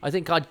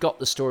got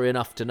the story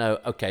enough to know,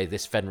 okay,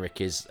 this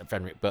Fenric is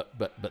Fenric, but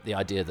the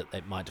idea that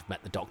they might have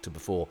met the Doctor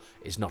before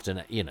is not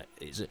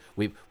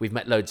we've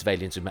met loads of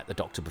aliens who've met the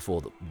Doctor before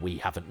that we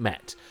haven't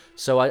met.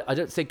 So I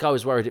don't think I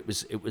was worried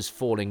it was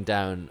falling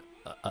down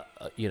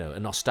a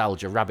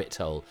nostalgia rabbit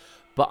hole.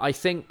 But I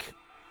think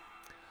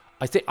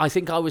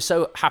I was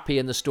so happy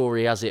in the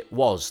story as it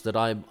was that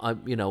I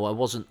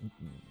wasn't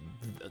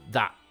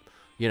that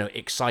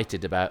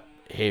excited about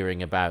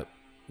hearing about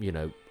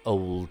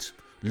old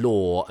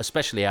lore,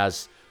 especially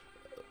as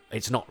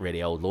it's not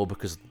really old lore,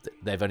 because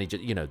they've only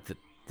just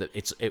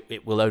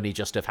it will only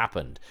just have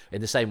happened,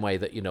 in the same way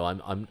that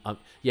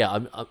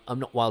I'm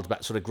not wild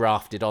about sort of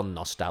grafted on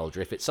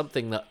nostalgia. If it's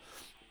something that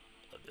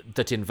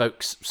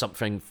invokes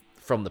something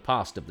from the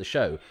past of the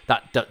show,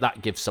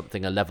 that gives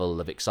something a level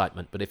of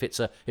excitement. But if it's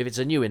a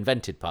new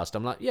invented past,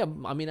 I'm like, yeah,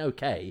 I mean,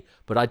 okay,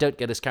 but I don't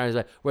get as carried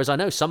away. Whereas I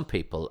know some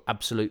people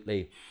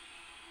absolutely,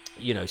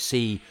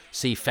 see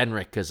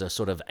Fenric as a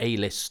sort of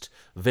A-list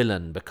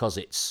villain, because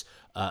it's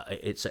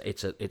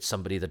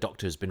somebody the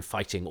Doctor has been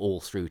fighting all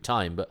through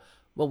time. But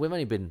we've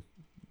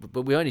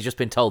only just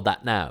been told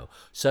that now.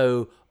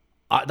 So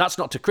that's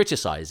not to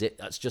criticise it.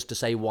 That's just to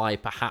say why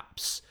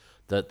perhaps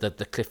the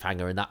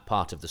cliffhanger in that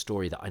part of the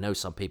story that I know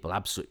some people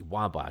absolutely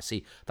wild by. I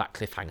see that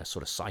cliffhanger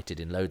sort of cited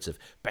in loads of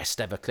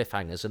best ever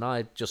cliffhangers, and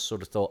I just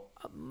sort of thought,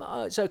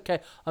 it's okay.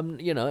 I'm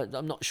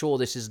not sure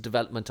this is a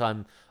development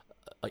I'm,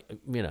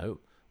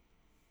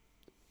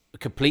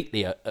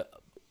 completely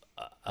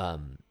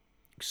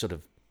sort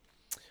of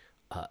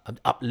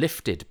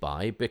uplifted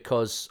by,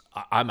 because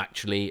I'm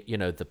actually,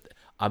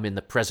 I'm in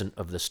the present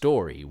of the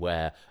story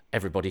where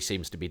everybody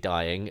seems to be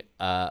dying.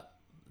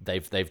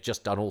 They've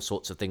just done all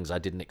sorts of things I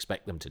didn't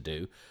expect them to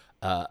do,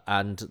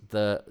 and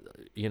the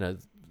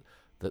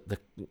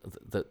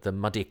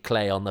muddy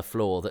clay on the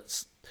floor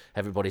that's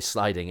everybody's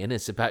sliding in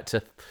is about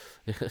to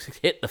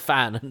hit the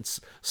fan and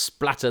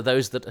splatter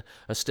those that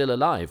are still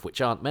alive,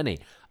 which aren't many.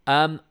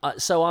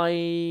 So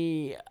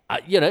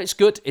it's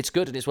good,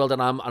 and it's well done.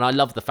 And I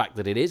love the fact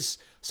that it is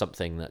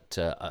something that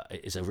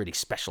is a really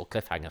special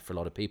cliffhanger for a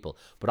lot of people.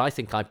 But I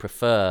think I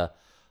prefer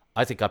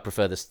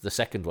the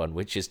second one,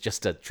 which is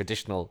just a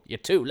traditional "you're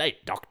too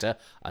late, Doctor,"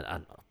 and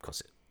of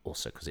course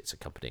also because it's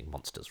accompanying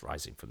monsters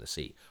rising from the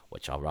sea,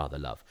 which I rather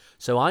love.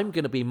 So I'm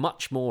going to be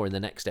much more in the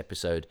next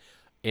episode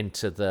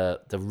into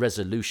the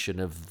resolution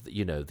of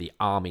the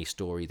army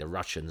story, the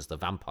Russians, the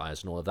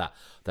vampires, and all of that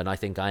than I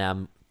think I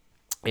am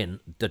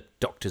in the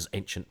Doctor's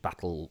ancient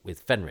battle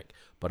with Fenric.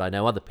 But I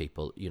know other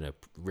people,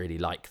 really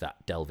like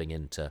that, delving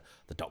into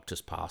the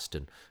Doctor's past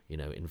and,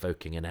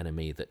 invoking an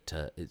enemy that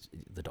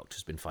the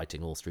Doctor's been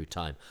fighting all through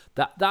time.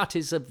 That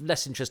is of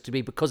less interest to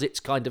me because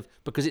it's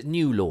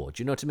new lore.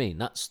 Do you know what I mean?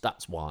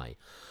 That's why.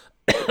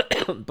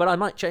 But I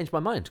might change my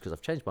mind, because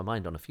I've changed my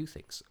mind on a few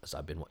things as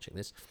I've been watching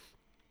this,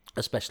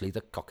 especially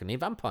the Cockney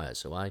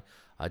vampires, who I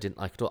didn't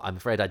like at all. I'm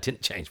afraid I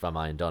didn't change my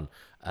mind on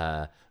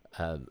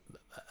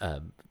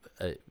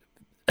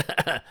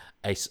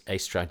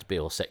Ace trying to be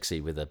all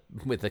sexy with a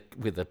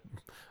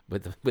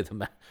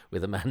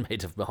man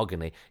made of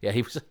mahogany. Yeah,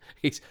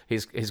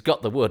 he's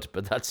got the wood,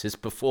 but that's his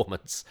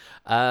performance.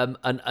 And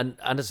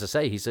as I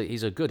say,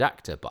 he's a good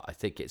actor, but I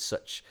think it's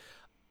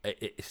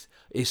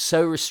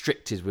so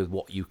restricted with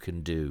what you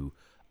can do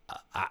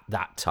at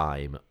that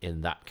time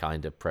in that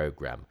kind of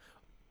program.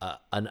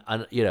 And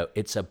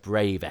it's a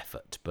brave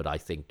effort, but I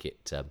think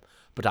it.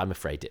 But I'm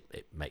afraid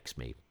it makes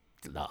me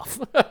laugh,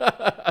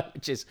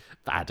 which is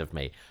bad of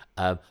me.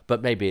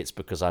 But maybe it's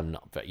because I'm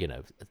not. But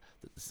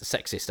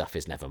sexy stuff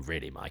is never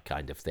really my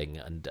kind of thing,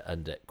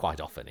 and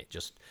quite often it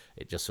just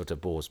sort of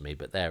bores me.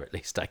 But there, at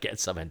least I get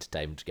some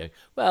entertainment going.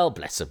 Well,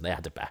 bless them, they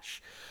had a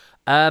bash.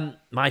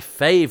 My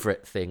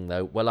favourite thing,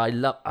 though, well, I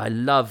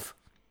love.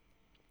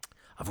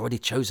 I've already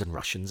chosen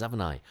Russians,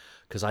 haven't I?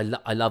 Because I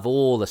love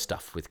all the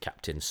stuff with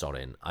Captain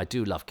Sorin. I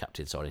do love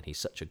Captain Sorin. He's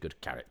such a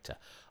good character.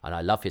 And I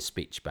love his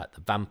speech about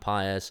the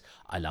vampires.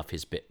 I love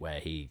his bit where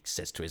he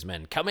says to his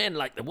men, "Come in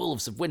like the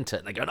wolves of winter."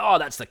 And they go, "Oh,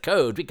 that's the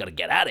code. We've got to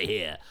get out of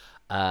here."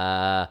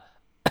 I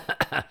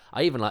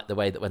even like the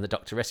way that when the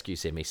Doctor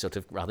rescues him, he sort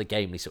of rather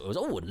gamely sort of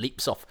goes, and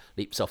leaps off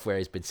where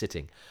he's been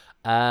sitting.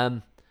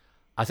 I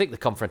think the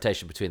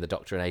confrontation between the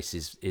Doctor and Ace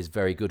is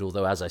very good.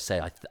 Although, as I say,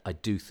 I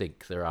do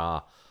think there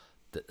are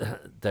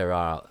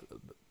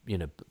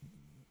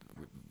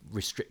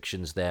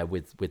restrictions there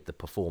with the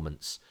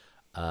performance,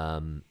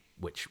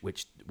 which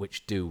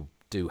do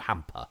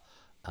hamper.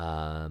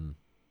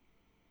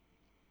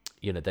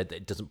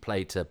 It doesn't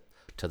play to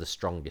the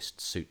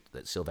strongest suit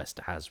that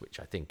Sylvester has, which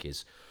I think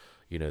is,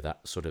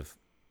 that sort of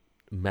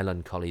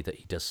melancholy that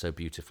he does so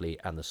beautifully,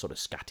 and the sort of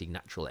scatty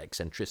natural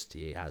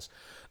eccentricity he has.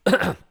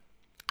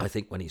 I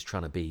think when he's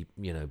trying to be,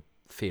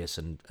 fierce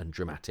and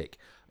dramatic,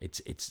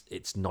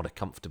 it's not a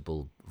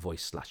comfortable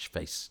voice /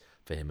 face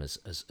for him as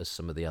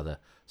some of the other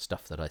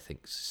stuff that I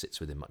think sits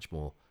with him much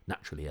more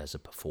naturally as a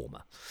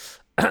performer.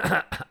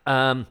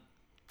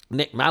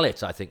 Nick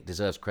Mallet, I think,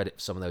 deserves credit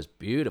for some of those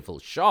beautiful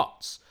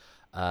shots.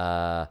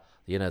 The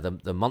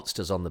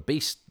monsters on the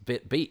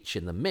beach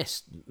in the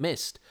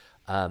mist.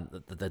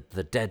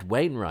 The dead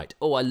Wainwright.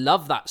 Oh, I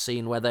love that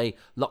scene where they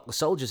lock the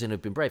soldiers in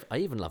who've been brave. I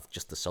even love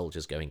just the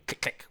soldiers going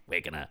click click.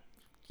 We're gonna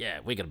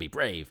be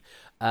brave.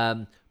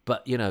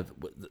 But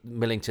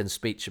Millington's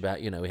speech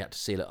about we had to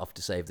seal it off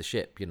to save the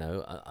ship.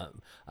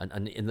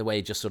 And in the way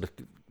he just sort of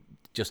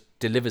just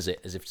delivers it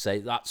as if to say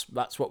that's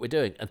what we're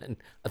doing, and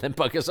then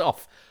buggers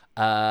off.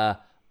 And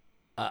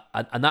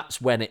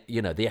that's when it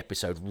the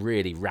episode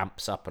really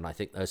ramps up, and I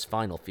think those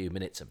final few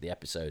minutes of the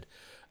episode,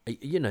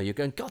 you're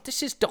going, God,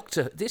 this is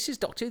Doctor. This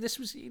was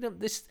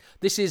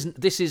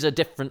this is a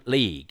different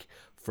league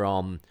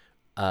from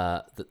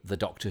the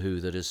Doctor Who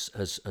that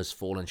has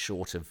fallen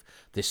short of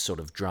this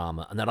sort of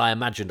drama, and that I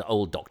imagined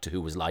old Doctor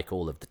Who was like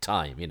all of the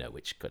time,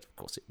 which of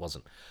course it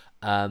wasn't.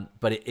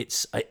 But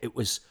it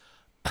was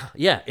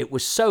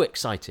so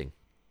exciting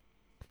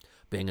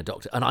being a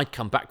Doctor, and I'd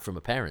come back from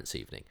a parents'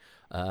 evening,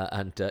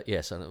 and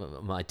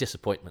my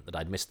disappointment that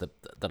I'd missed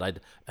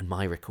and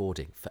my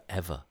recording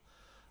forever.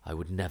 I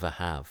would never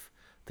have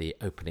the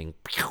opening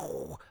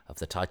of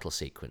the title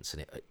sequence,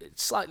 and it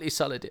slightly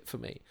sullied it for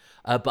me.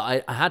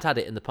 But I had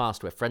it in the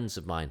past where friends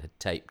of mine had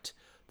taped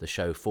the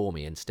show for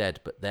me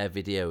instead, but their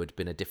video had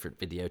been a different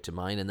video to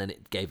mine, and then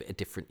it gave it a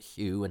different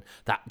hue, and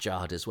that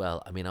jarred as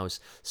well. I mean, I was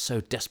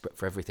so desperate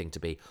for everything to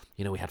be,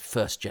 we had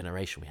first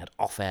generation, we had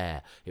off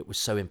air. It was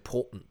so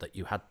important that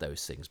you had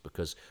those things,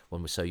 because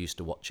when we're so used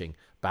to watching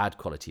bad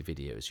quality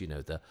videos,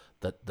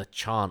 the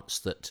chance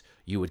that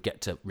you would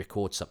get to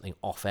record something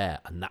off air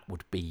and that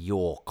would be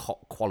your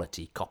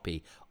quality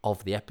copy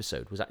of the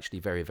episode was actually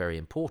very, very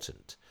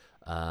important,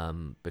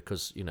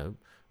 because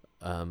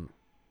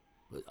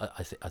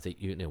I think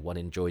one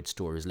enjoyed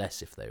stories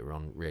less if they were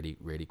on really,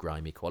 really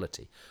grimy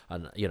quality.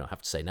 And I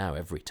have to say now,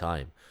 every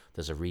time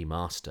there's a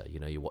remaster,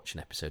 you watch an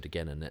episode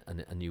again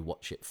and you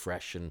watch it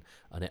fresh, and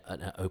it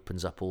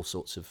opens up all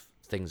sorts of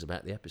things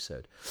about the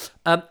episode.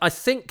 I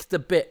think the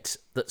bit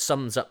that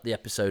sums up the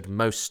episode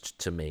most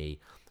to me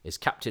is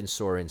Captain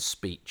Sorin's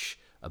speech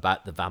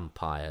about the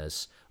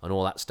vampires and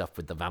all that stuff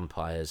with the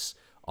vampires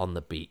on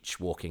the beach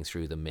walking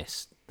through the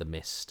mist.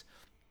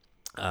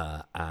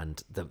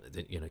 And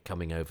the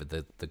coming over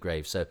the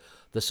grave. So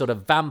the sort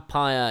of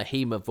vampire,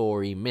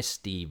 hemovory,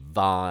 misty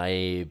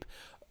vibe,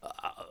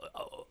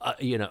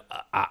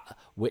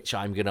 which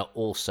I'm going to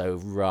also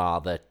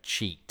rather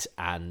cheat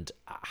and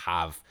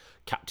have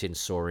Captain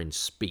Sorin's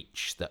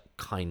speech that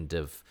kind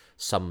of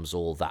sums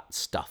all that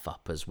stuff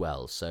up as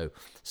well. So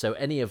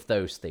any of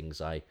those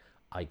things, I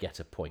get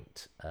a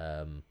point.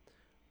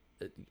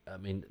 I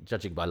mean,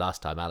 judging by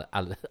last time,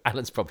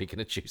 Alan's probably going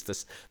to choose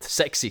the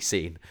sexy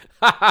scene.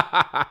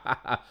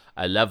 I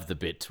love the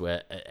bit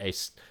where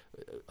Ace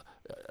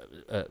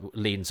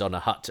leans on a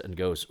hut and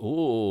goes,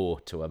 "Ooh,"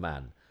 to a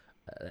man.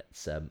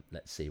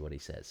 Let's see what he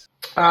says.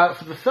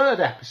 For the third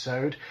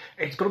episode,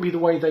 it's got to be the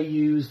way they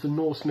use the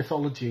Norse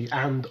mythology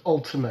and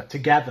Ultima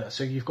together.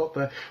 So you've got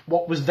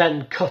what was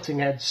then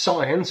cutting-edge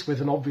science, with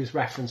an obvious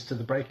reference to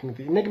the breaking of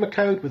the Enigma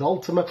Code with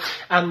Ultima,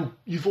 and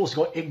you've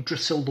also got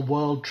Yggdrasil, the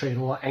World Tree,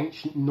 and all that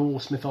ancient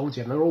Norse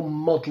mythology, and they're all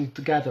muddled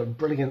together, a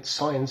brilliant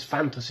science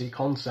fantasy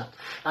concept.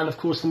 And of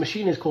course, the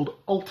machine is called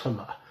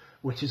Ultima,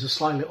 which is a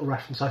sly little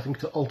reference, I think,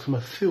 to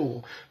Ultima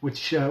Thule,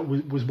 which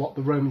was what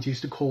the Romans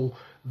used to call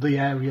the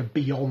area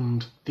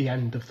beyond the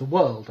end of the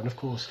world. And of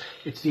course,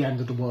 it's the end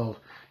of the world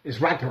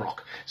is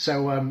Ragnarok.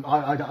 So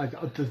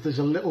there's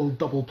a little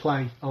double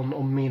play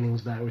on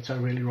meanings there, which I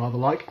really rather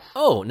like.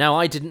 Oh, now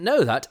I didn't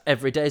know that.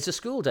 Every day is a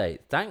school day.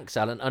 Thanks,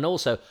 Alan. And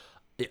also,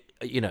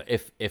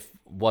 if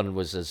one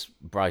was as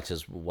bright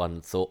as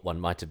one thought one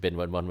might have been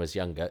when one was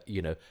younger,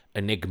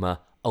 Enigma,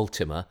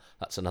 Ultima,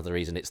 that's another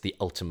reason it's the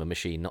Ultima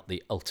machine, not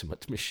the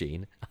ultimate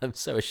machine. I'm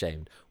so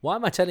ashamed. Why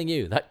am I telling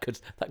you? That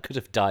could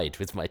have died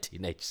with my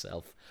teenage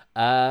self.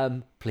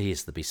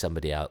 Please, there be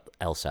somebody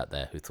else out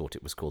there who thought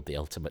it was called the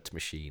ultimate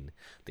machine.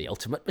 The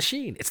ultimate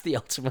machine. It's the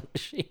ultimate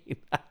machine.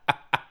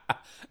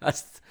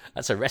 That's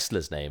a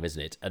wrestler's name,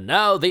 isn't it? And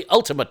now the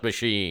ultimate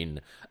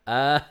machine.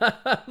 But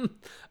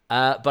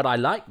I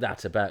like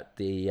that about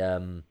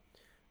the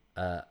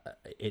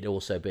it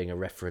also being a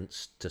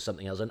reference to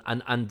something else,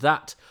 and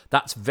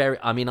that's very.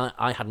 I mean,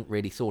 I hadn't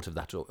really thought of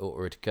that,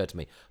 or it occurred to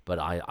me, but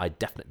I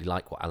definitely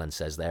like what Alan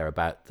says there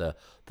about the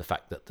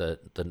fact that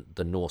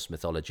the Norse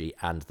mythology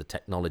and the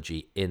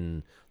technology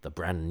in the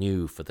brand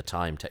new for the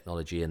time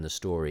technology in the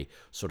story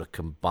sort of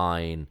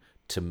combine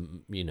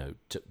to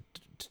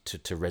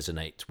to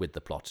resonate with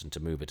the plot and to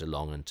move it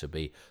along and to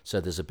be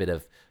so. There's a bit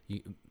of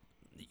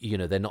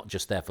they're not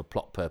just there for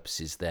plot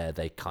purposes.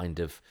 They kind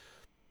of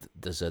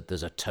there's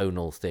a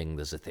tonal thing,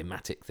 there's a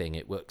thematic thing.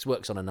 It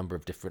works on a number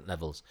of different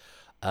levels,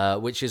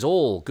 which is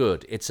all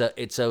good. It's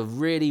a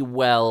really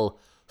well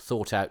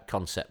thought out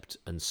concept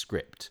and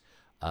script,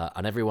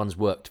 and everyone's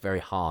worked very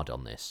hard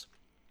on this.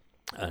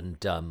 And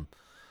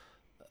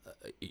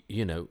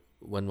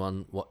when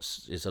one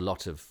is a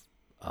lot of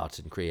art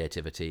and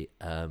creativity,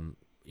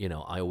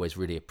 I always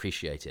really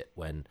appreciate it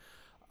when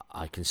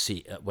I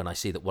see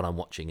that what I'm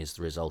watching is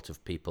the result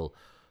of people,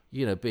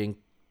 being.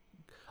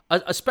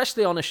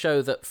 Especially on a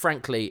show that,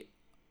 frankly,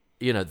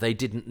 they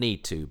didn't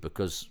need to,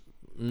 because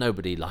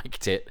nobody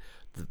liked it.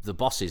 The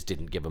bosses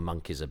didn't give a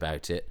monkeys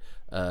about it.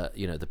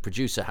 The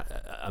producer.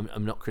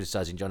 I'm not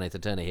criticizing John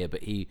Nathan Turner here,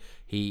 but he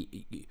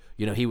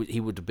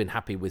would have been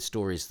happy with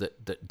stories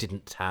that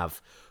didn't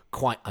have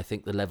quite, I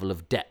think, the level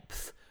of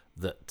depth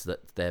that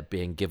they're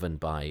being given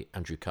by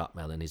Andrew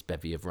Cartmel and his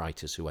bevy of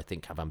writers, who I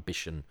think have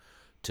ambition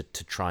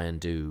to try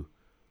and do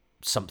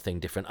something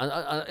different,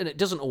 and it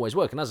doesn't always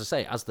work. And as I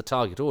say, as the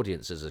target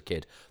audience as a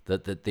kid, the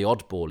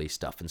oddbally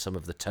stuff and some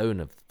of the tone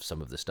of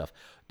some of the stuff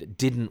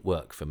didn't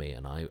work for me,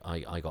 and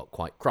I got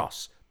quite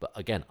cross. But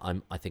again,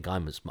 I think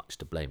I'm as much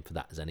to blame for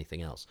that as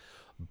anything else.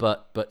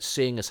 But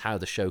seeing as how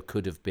the show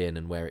could have been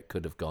and where it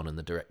could have gone and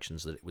the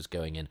directions that it was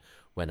going in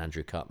when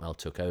Andrew Cartmel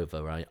took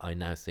over, I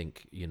now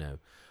think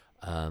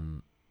I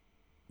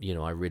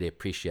really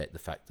appreciate the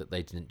fact that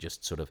they didn't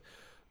just sort of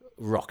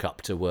rock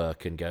up to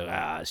work and go,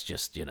 it's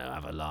just,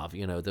 have a laugh.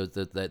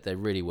 They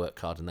really worked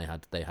hard, and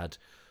they had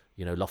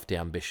lofty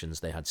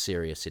ambitions. They had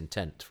serious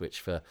intent, which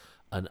for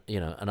an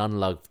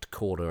unloved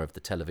corner of the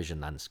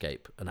television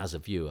landscape, and as a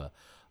viewer,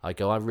 I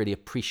really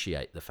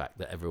appreciate the fact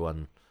that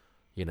everyone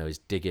is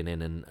digging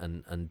in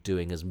and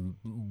doing as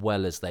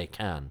well as they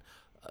can,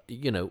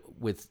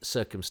 with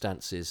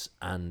circumstances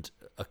and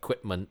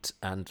equipment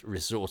and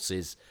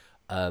resources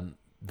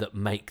that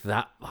make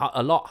that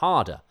a lot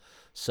harder.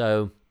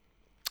 So,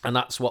 and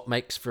that's what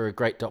makes for a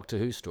great Doctor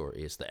Who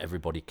story, is that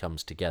everybody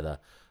comes together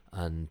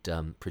and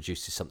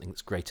produces something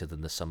that's greater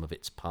than the sum of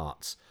its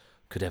parts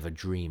could ever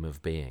dream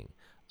of being.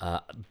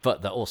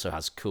 But that also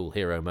has cool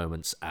hero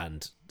moments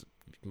and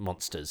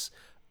monsters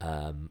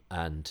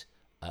and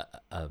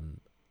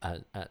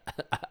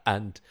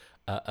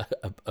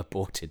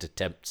aborted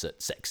attempts at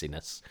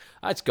sexiness.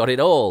 It's got it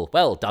all.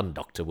 Well done,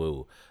 Doctor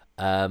Wu.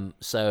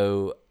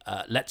 So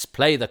let's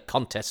play the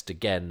contest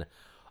again.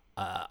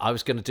 I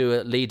was going to do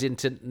a lead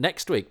into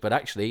next week, but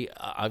actually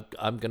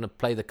I'm going to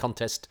play the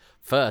contest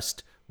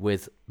first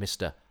with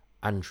Mr.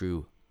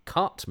 Andrew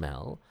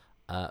Cartmel,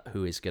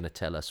 who is going to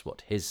tell us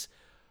what his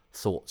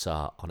thoughts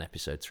are on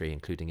episode 3,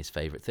 including his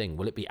favourite thing.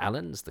 Will it be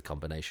Alan's, the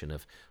combination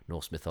of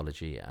Norse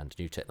mythology and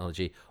new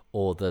technology,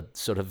 or the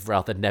sort of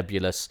rather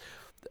nebulous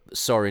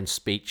Sorin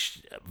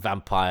speech,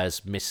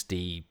 vampires,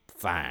 misty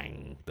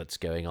thing that's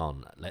going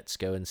on? Let's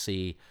go and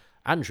see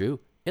Andrew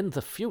in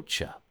the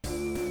future.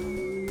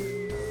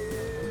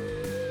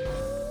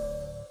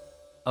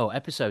 Oh,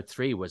 episode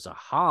 3 was a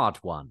hard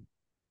one.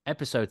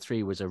 Episode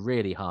 3 was a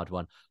really hard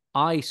one.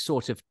 I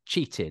sort of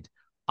cheated.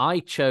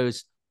 I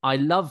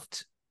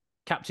loved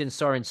Captain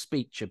Sorin's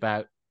speech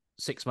about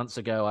 6 months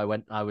ago.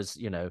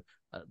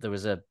 There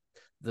was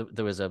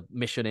a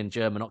mission in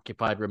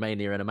German-occupied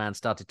Romania, and a man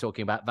started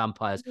talking about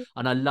vampires.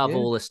 And I love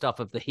all the stuff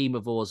of the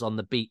hemivores on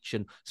the beach,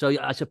 and so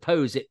I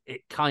suppose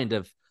it kind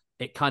of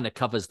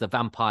covers the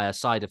vampire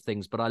side of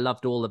things. But I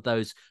loved all of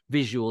those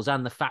visuals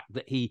and the fact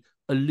that he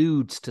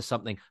alludes to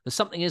something. There's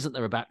something, isn't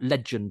there, about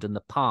legend and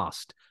the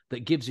past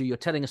that gives you're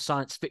telling a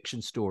science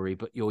fiction story,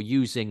 but you're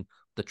using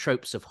the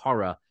tropes of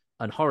horror.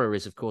 And horror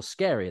is, of course,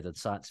 scarier than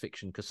science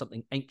fiction, because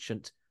something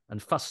ancient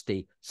and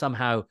fusty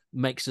somehow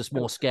makes us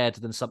more scared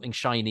than something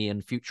shiny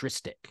and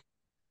futuristic.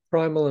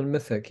 Primal and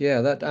mythic,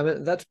 yeah.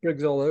 That's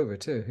Briggs all over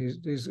too.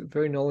 He's a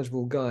very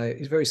knowledgeable guy.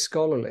 He's very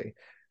scholarly,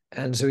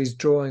 and so he's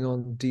drawing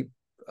on deep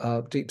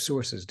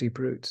sources, deep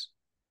roots.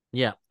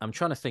 Yeah, I'm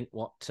trying to think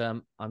what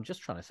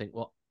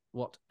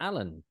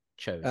Alan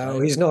chose. Oh,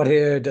 he's not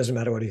here. It doesn't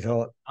matter what he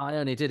thought. I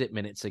only did it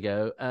minutes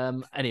ago.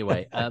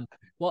 Anyway,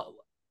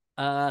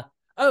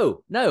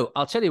 oh, no,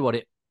 I'll tell you what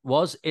it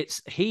was.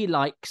 He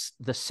likes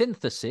the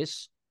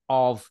synthesis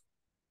of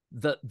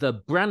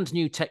the brand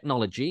new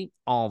technology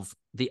of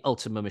the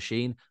Ultima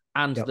machine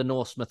and the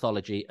Norse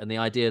mythology, and the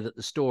idea that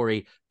the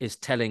story is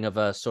telling of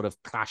a sort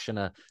of clash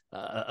and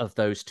of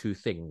those two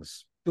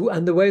things.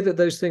 And the way that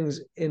those things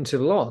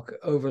interlock,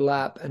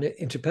 overlap, and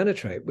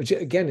interpenetrate, which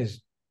again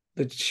is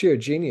the sheer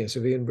genius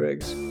of Ian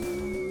Briggs.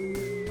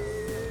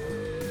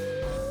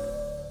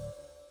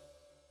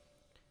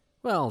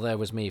 Well, there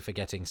was me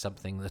forgetting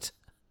something that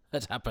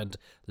had happened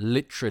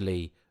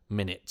literally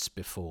minutes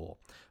before.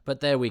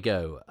 But there we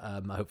go.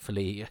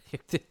 Hopefully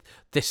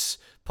this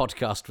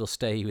podcast will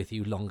stay with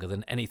you longer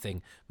than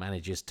anything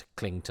manages to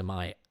cling to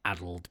my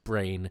addled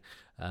brain,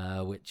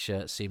 which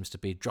seems to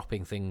be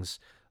dropping things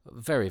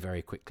very,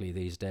 very quickly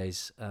these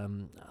days.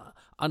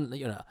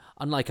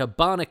 Unlike a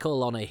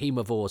barnacle on a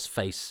hemovore's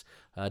face,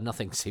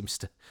 nothing seems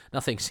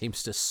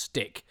to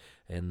stick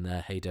in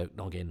the Haydock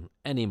noggin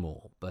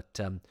anymore. But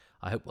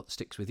I hope what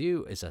sticks with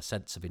you is a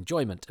sense of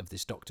enjoyment of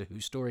this Doctor Who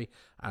story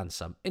and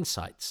some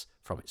insights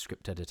from its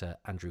script editor,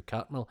 Andrew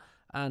Cartmel,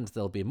 and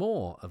there'll be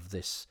more of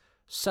this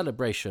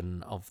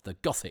celebration of the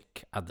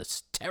Gothic and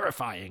the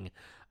terrifying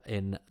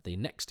in the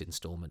next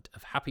instalment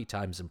of Happy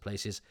Times and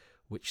Places,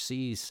 which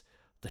sees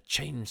the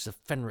chains of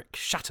Fenric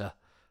shatter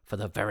for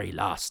the very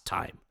last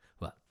time.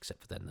 Well,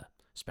 except for then the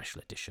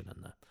special edition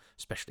and the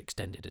special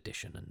extended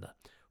edition and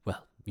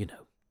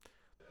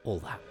all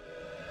that.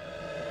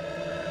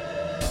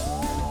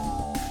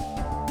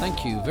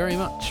 Thank you very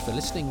much for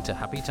listening to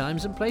Happy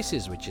Times and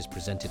Places, which is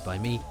presented by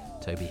me,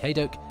 Toby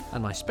Haydock,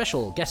 and my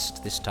special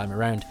guest this time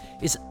around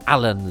is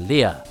Alan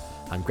Lear.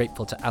 I'm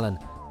grateful to Alan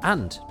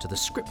and to the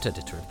script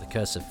editor of The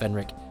Curse of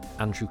Fenric,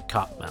 Andrew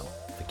Cartmel,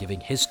 for giving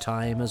his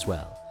time as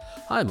well.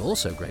 I'm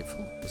also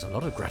grateful, there's a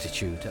lot of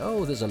gratitude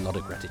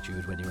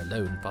when you're a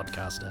lone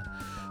podcaster,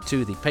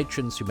 to the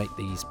patrons who make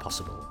these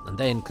possible, and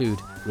they include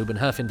Ruben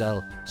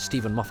Herfindahl,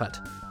 Stephen Moffat,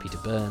 Peter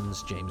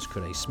Burns, James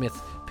Curray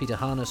Smith, Peter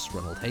Harness,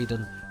 Ronald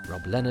Hayden,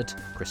 Rob Leonard,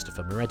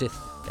 Christopher Meredith,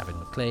 Gavin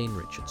McLean,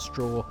 Richard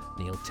Straw,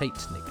 Neil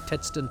Tate, Nick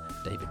Tedston,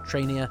 David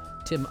Trainier,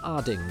 Tim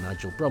Arding,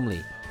 Nigel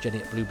Bromley, Jenny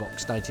at Blue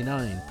Box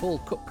 99, Paul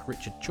Cook,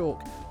 Richard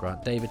Chalk,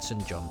 Grant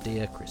Davidson, John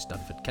Deere, Chris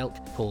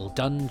Dunford-Kelk, Paul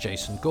Dunn,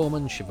 Jason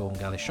Gorman, Siobhan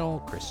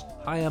Galichon, Chris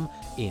Hyam,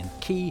 Ian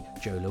Key,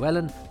 Joe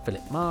Llewellyn,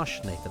 Philip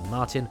Marsh, Nathan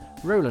Martin,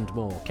 Roland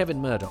Moore,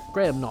 Kevin Murdoch,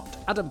 Graham Knott,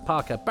 Adam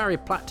Parker, Barry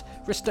Platt,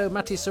 Risto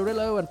Matti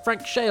Cirillo and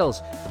Frank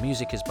Shales. The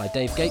music is by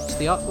Dave Gates,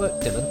 the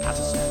artwork Dylan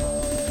Patterson.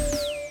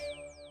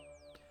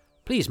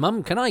 Please,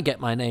 Mum, can I get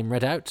my name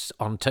read out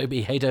on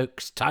Toby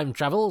Haydock's Time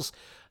Travels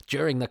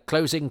during the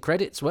closing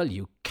credits? Well,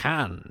 you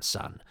can,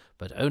 son,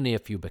 but only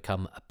if you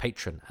become a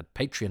patron at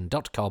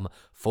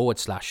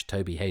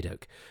patreon.com/Toby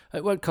Haydock.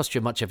 It won't cost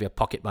you much of your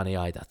pocket money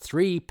either.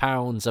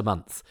 £3 a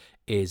month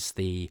is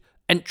the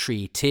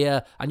entry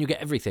tier, and you get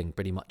everything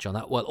pretty much on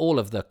that. Well, all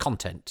of the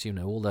content,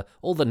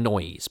 all the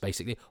noise,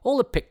 basically, all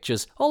the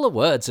pictures, all the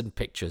words and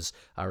pictures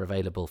are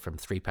available from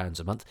 £3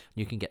 a month.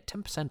 You can get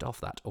 10% off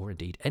that, or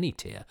indeed any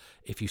tier,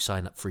 if you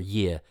sign up for a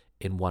year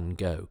in one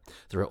go.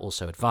 There are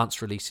also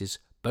advanced releases,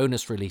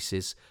 bonus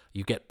releases.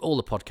 You get all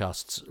the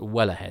podcasts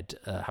well ahead.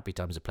 Happy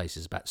Times and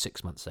Places about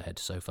 6 months ahead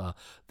so far.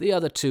 The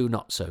other two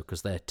not so,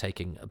 because they're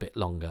taking a bit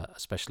longer,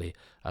 especially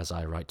as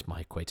I write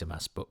my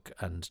Quatermass book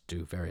and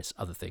do various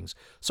other things.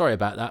 Sorry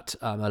about that.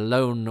 I'm a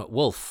lone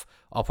wolf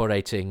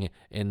operating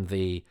in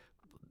the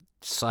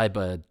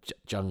cyber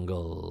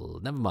jungle.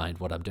 Never mind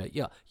what I'm doing.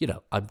 Yeah,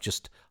 I'm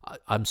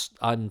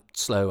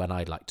slow, and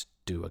I'd like to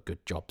do a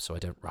good job, so I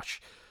don't rush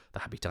the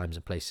Happy Times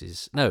and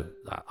Places. No,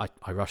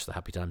 I rush the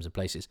Happy Times and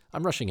Places.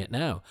 I'm rushing it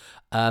now.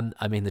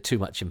 The too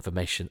much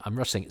information. I'm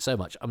rushing it so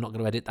much, I'm not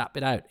going to edit that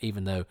bit out,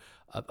 even though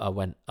I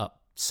went up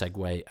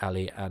Segway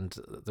Alley and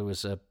there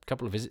was a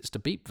couple of visits to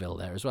Beepville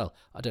there as well.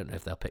 I don't know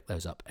if they'll pick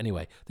those up.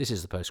 Anyway, this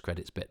is the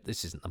post-credits bit.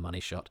 This isn't the money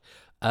shot.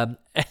 I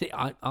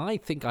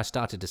think I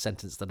started a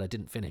sentence that I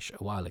didn't finish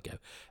a while ago.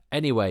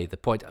 Anyway, the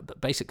point,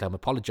 basically, I'm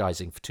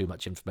apologising for too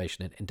much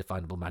information in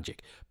Indefinable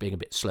Magic being a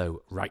bit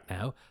slow right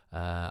now.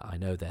 I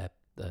know they're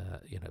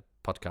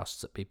podcasts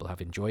that people have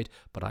enjoyed,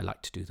 but I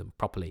like to do them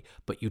properly.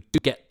 But you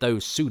do get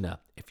those sooner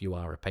if you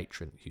are a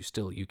patron. You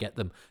still get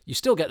them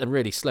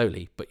really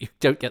slowly, but you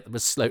don't get them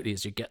as slowly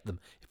as you get them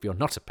if you're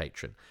not a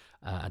patron.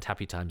 And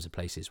Happy Times and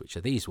Places, which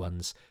are these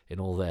ones in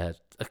all their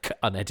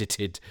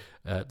unedited,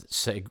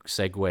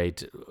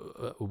 segued,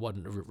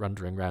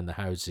 wandering around the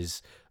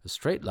houses. A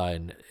straight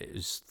line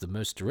is the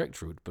most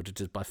direct route, but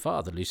it is by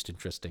far the least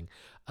interesting.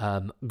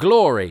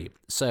 Glory.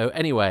 So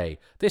anyway,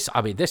 this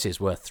is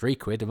worth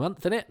 £3 a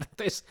month, isn't it?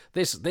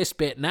 This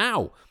bit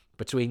now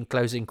between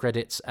closing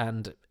credits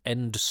and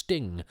end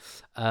sting.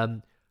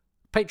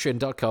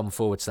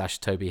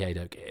 Patreon.com/Toby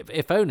Haydock,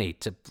 if only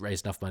to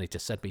raise enough money to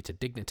send me to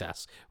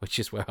Dignitas, which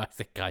is where I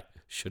think I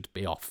should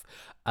be off.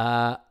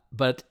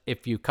 But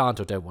if you can't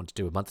or don't want to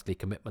do a monthly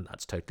commitment,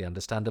 that's totally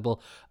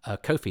understandable.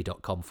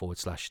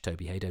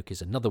 Ko-fi.com/Toby Haydock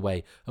is another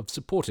way of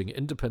supporting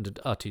independent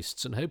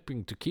artists and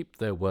hoping to keep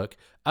their work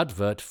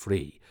advert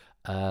free.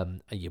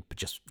 You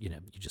just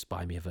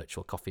buy me a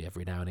virtual coffee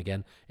every now and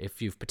again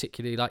if you've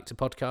particularly liked a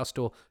podcast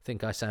or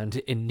think I sound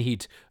in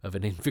need of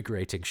an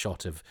invigorating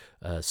shot of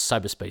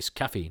cyberspace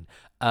caffeine.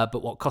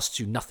 But what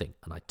costs you nothing,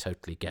 and I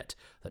totally get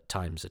that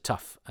times are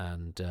tough,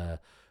 and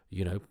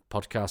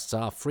podcasts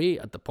are free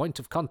at the point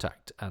of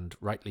contact, and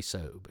rightly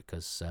so,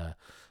 because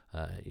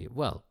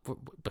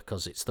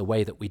because it's the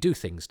way that we do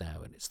things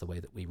now, and it's the way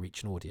that we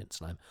reach an audience,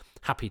 and I'm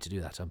happy to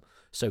do that. I'm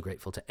so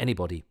grateful to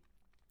anybody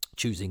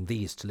choosing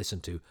these to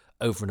listen to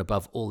over and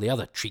above all the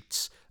other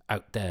treats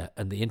out there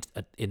and in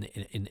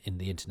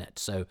the internet.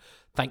 So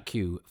thank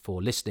you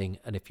for listening.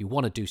 And if you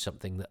want to do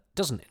something that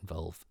doesn't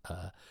involve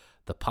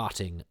the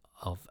parting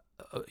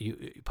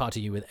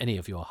you with any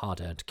of your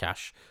hard-earned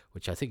cash,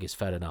 which I think is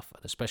fair enough,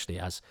 and especially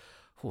as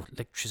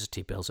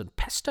electricity bills and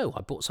pesto.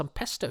 I bought some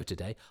pesto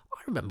today. I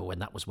remember when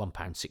that was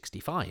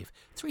 £1.65,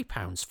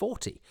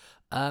 £3.40.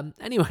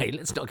 Anyway,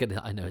 let's not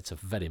get. I know it's a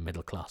very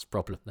middle class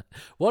problem.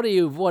 What are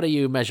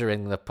you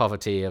measuring the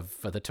poverty of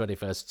for the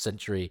 21st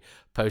century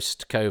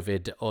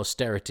post-COVID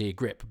austerity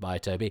grip by,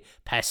 Toby?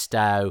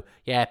 Pesto,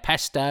 yeah,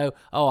 pesto.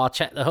 Oh, I'll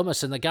check the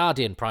hummus and the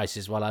Guardian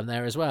prices while I'm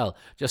there as well,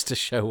 just to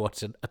show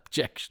what an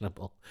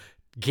objectionable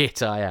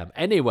git I am.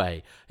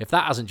 Anyway, if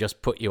that hasn't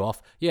just put you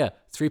off, yeah,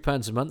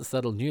 £3 a month,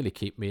 that'll nearly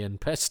keep me in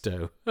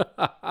pesto.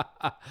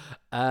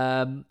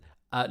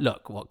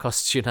 Look, what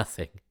costs you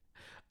nothing,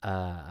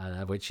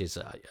 which is,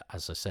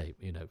 as I say,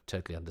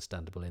 totally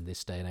understandable in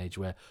this day and age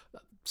where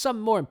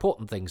some more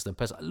important things than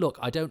pesto. Look,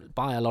 I don't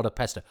buy a lot of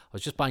pesto. I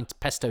was just buying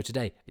pesto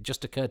today. It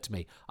just occurred to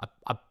me.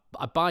 I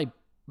buy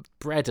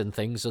bread and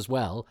things as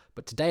well,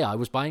 but today I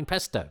was buying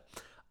pesto.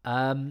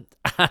 And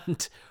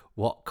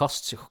what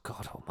costs you? Oh,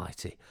 God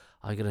almighty.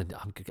 I'm gonna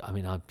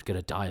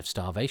die of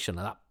starvation,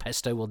 and that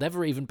pesto will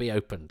never even be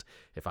opened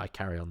if I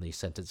carry on these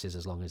sentences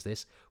as long as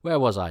this. Where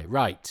was I?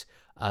 Right,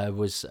 I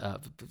was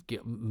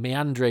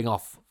meandering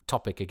off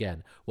topic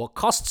again. What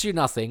costs you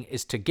nothing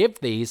is to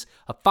give these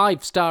a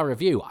 5-star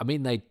review. I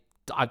mean, they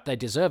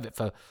deserve it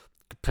for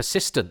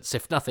persistence,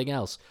 if nothing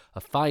else.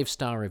 A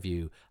 5-star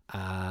review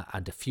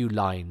and a few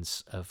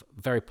lines of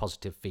very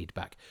positive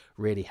feedback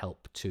really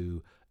help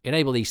to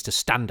enable these to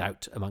stand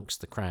out amongst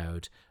the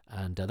crowd,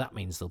 and that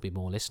means there'll be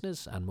more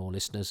listeners, and more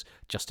listeners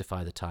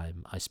justify the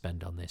time I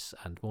spend on this,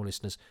 and more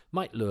listeners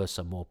might lure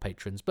some more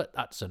patrons, but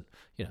that doesn't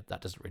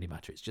really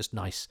matter. It's just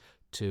nice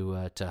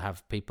to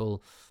have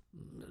people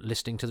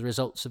listening to the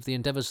results of the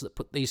endeavours that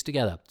put these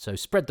together. So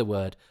spread the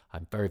word.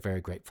 I'm very,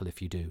 very grateful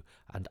if you do,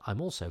 and I'm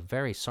also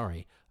very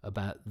sorry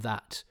about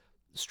that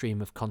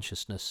stream of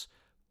consciousness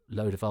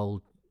load of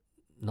old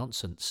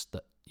nonsense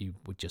that you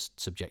were just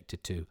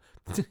subjected to,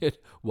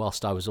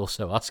 whilst I was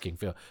also asking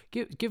for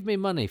give me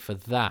money for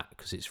that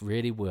because it's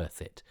really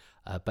worth it.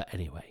 But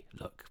anyway,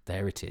 look,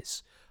 there it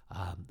is.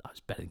 I was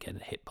better than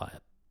getting hit by a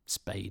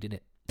spade,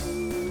 innit?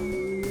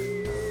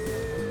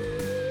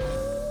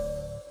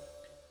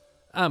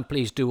 And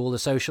please do all the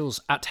socials.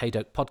 At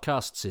Haydoke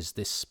Podcasts is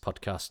this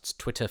podcast's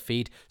Twitter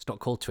feed. It's not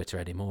called Twitter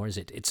anymore, is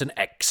it? It's an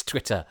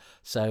X-Twitter.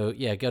 So,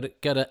 yeah, go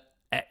to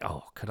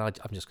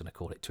I'm just going to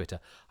call it Twitter.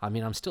 I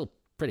mean, I'm still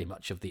pretty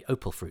much of the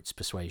Opal Fruits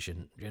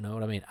persuasion, you know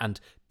what I mean? And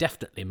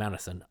definitely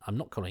marathon. I'm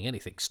not calling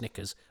anything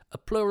Snickers, a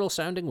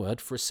plural-sounding word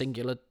for a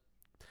singular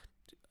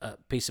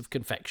piece of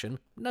confection.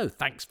 No,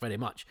 thanks very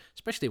much.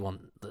 Especially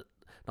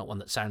not one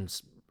that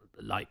sounds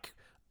like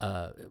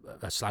a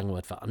slang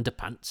word for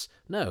underpants.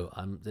 No,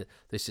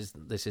 this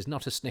is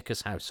not a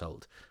Snickers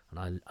household,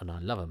 and I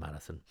love a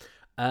marathon.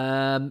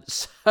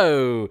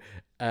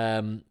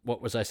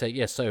 What was I saying?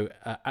 Yes, so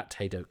at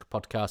Haydoke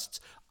Podcasts.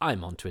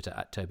 I'm on Twitter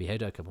at Toby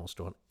Haydoke. I'm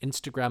also on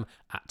Instagram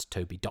at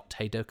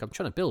Toby.Haydoke. I'm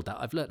trying to build that.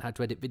 I've learned how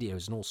to edit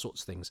videos and all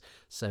sorts of things.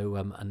 So,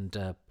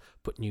 and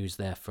put news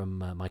there from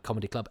my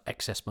comedy club,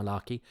 Excess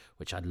Malarkey,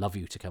 which I'd love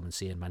you to come and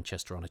see in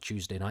Manchester on a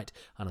Tuesday night.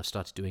 And I've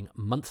started doing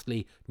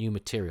monthly new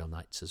material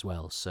nights as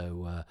well.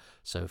 So,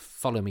 so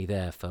follow me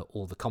there for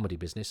all the comedy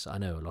business. I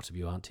know a lot of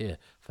you aren't here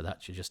for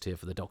that. You're just here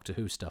for the Doctor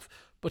Who stuff.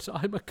 But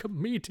I'm a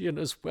comedian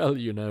as well,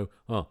 you know.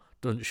 Oh,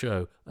 doesn't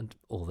show and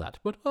all that,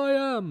 but I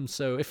am.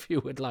 So if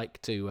you would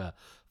like to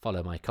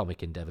follow my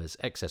comic endeavours,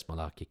 Excess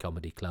Malarkey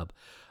Comedy Club,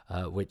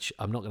 which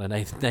I'm not going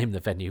to name the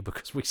venue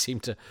because we seem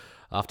to,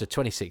 after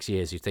 26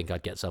 years, you'd think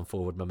I'd get some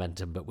forward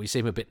momentum, but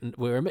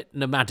we're a bit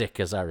nomadic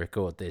as I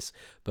record this,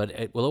 but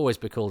it will always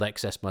be called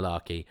Excess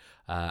Malarkey,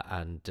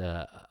 and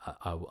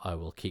I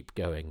will keep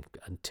going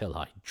until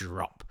I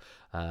drop,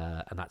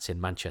 and that's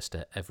in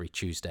Manchester every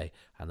Tuesday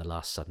and the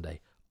last Sunday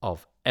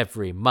of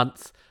every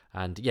month.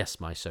 And yes,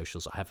 my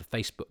socials, I have a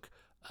Facebook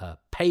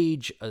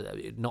page,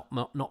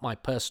 not my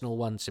personal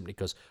one, simply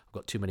because I've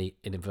got too many,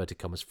 in inverted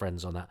commas,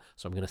 friends on that,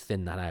 so I'm going to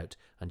thin that out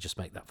and just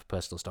make that for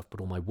personal stuff. But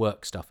all my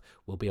work stuff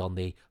will be on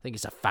I think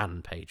it's a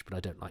fan page, but I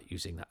don't like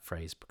using that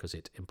phrase because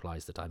it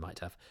implies that I might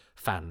have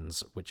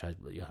fans, which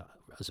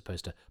as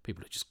opposed to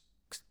people who are just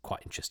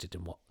quite interested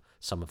in what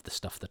some of the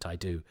stuff that I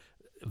do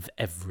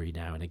every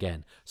now and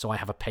again. So I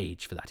have a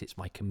page for that. It's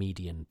my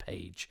comedian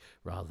page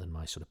rather than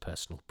my sort of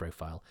personal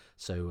profile.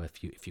 So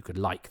if you could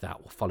like that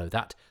or follow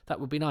that, that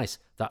would be nice.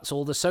 That's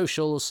all the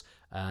socials,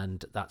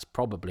 and that's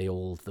probably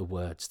all the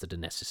words that are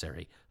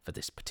necessary for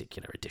this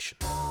particular edition.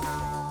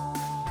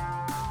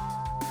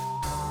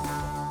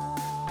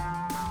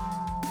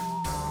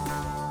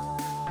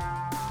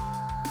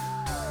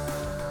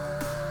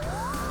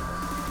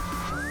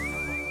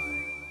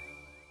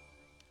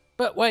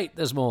 But wait,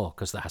 there's more,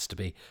 because there has to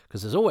be,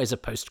 because there's always a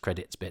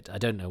post-credits bit. I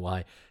don't know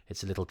why.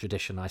 It's a little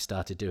tradition I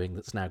started doing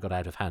that's now got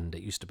out of hand.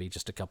 It used to be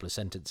just a couple of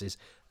sentences.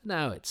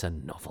 Now it's a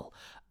novel.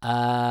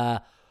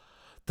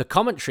 The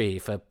commentary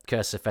for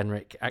Curse of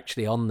Fenric,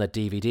 actually on the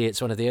DVD,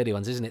 it's one of the early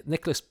ones, isn't it?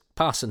 Nicholas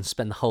Parsons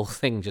spent the whole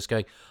thing just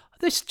going,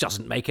 this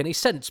doesn't make any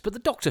sense, but the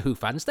Doctor Who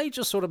fans, they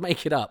just sort of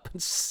make it up.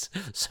 And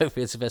Sophie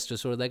and Sylvester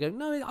sort of there going,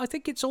 no, I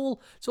think it's all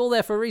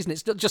there for a reason.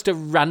 It's not just a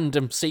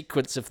random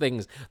sequence of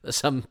things that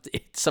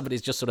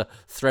somebody's just sort of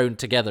thrown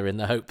together in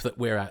the hope that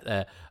we're out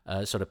there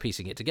sort of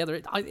piecing it together.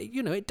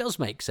 It does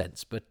make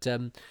sense, but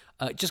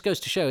it just goes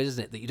to show,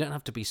 isn't it, that you don't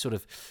have to be sort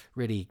of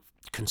really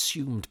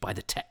consumed by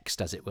the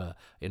text, as it were,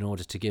 in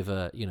order to give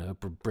a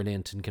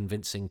brilliant and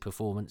convincing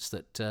performance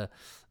that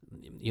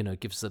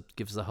gives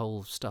the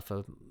whole stuff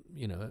a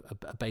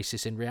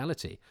basis in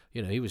reality.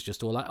 He was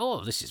just all like,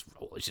 oh, this is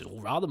all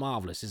rather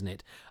marvelous, isn't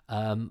it?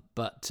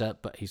 But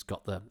he's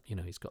got the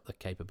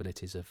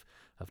capabilities of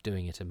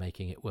doing it and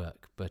making it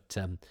work. But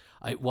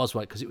it was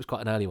one, because it was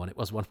quite an early one. It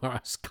was one where I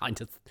was kind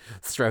of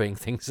throwing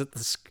things at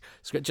the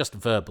screen, just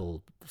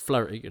verbal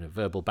flurry,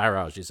 verbal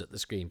barrages at the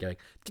screen, going,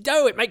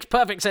 no, it makes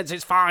perfect sense,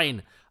 it's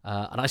fine.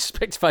 And I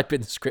suspect if I'd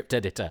been the script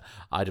editor,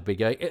 I'd have been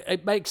going,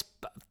 it makes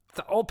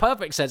all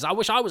perfect sense. I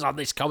wish I was on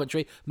this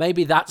commentary.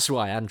 Maybe that's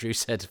why Andrew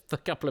said a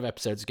couple of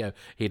episodes ago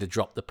he'd have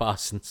dropped the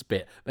Parsons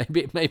bit.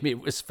 Maybe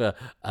it was for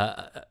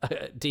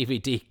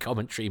DVD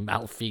commentary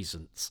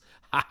malfeasance.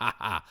 Ha ha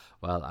ha.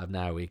 Well, I'm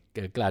now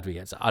glad we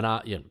get.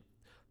 And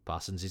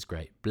Parsons is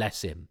great.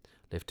 Bless him.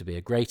 Lived to be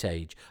a great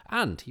age.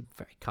 And he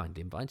very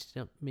kindly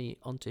invited me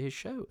onto his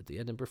show at the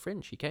Edinburgh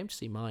Fringe. He came to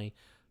see my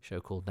show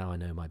called Now I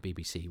Know My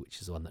BBC, which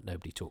is the one that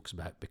nobody talks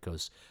about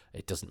because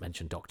it doesn't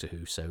mention Doctor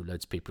Who, so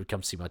loads of people who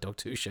come to see my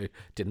Doctor Who show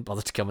didn't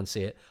bother to come and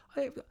see it.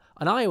 I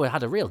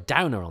had a real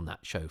downer on that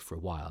show for a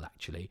while,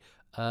 actually,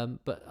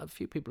 but a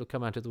few people have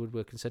come out of the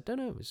woodwork and said,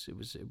 no, it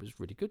was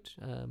really good,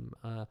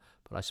 but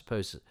I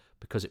suppose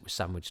because it was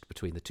sandwiched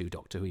between the two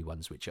Doctor Who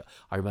ones, which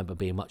I remember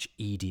being much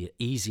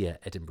easier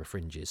Edinburgh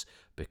Fringes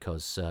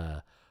because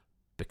I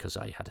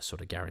had a sort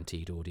of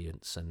guaranteed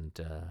audience, and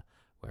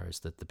whereas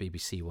the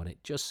BBC one,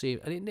 it just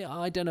seemed,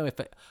 I don't know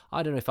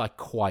if I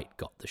quite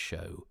got the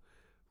show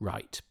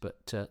right,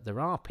 but there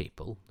are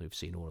people who've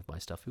seen all of my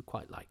stuff who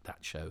quite like that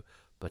show,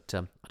 but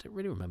I don't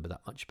really remember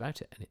that much about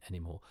it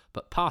anymore.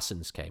 But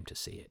Parsons came to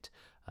see it,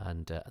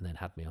 and then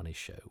had me on his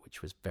show,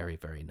 which was very,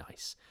 very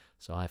nice.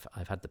 So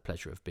I've had the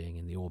pleasure of being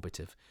in the orbit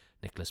of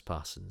Nicholas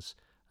Parsons,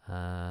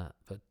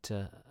 but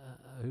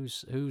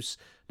who's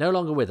no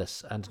longer with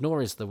us, and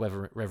nor is the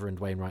Reverend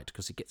Wainwright,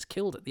 because he gets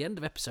killed at the end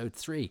of episode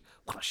 3.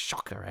 What a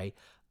shocker,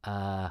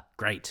 eh?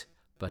 Great.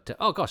 But,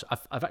 oh gosh,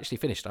 I've actually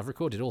finished. I've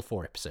recorded all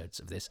 4 episodes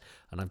of this,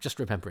 and I'm just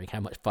remembering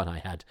how much fun I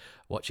had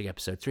watching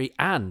episode 3,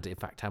 and, in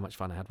fact, how much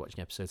fun I had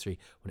watching episode 3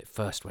 when it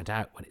first went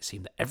out, when it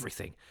seemed that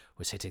everything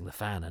was hitting the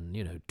fan, and,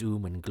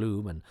 doom and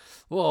gloom, and,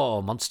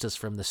 monsters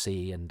from the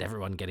sea, and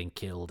everyone getting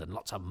killed, and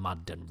lots of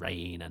mud and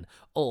rain, and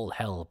all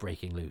hell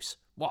breaking loose.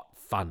 What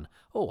fun.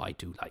 Oh, I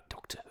do like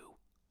Doctor Who.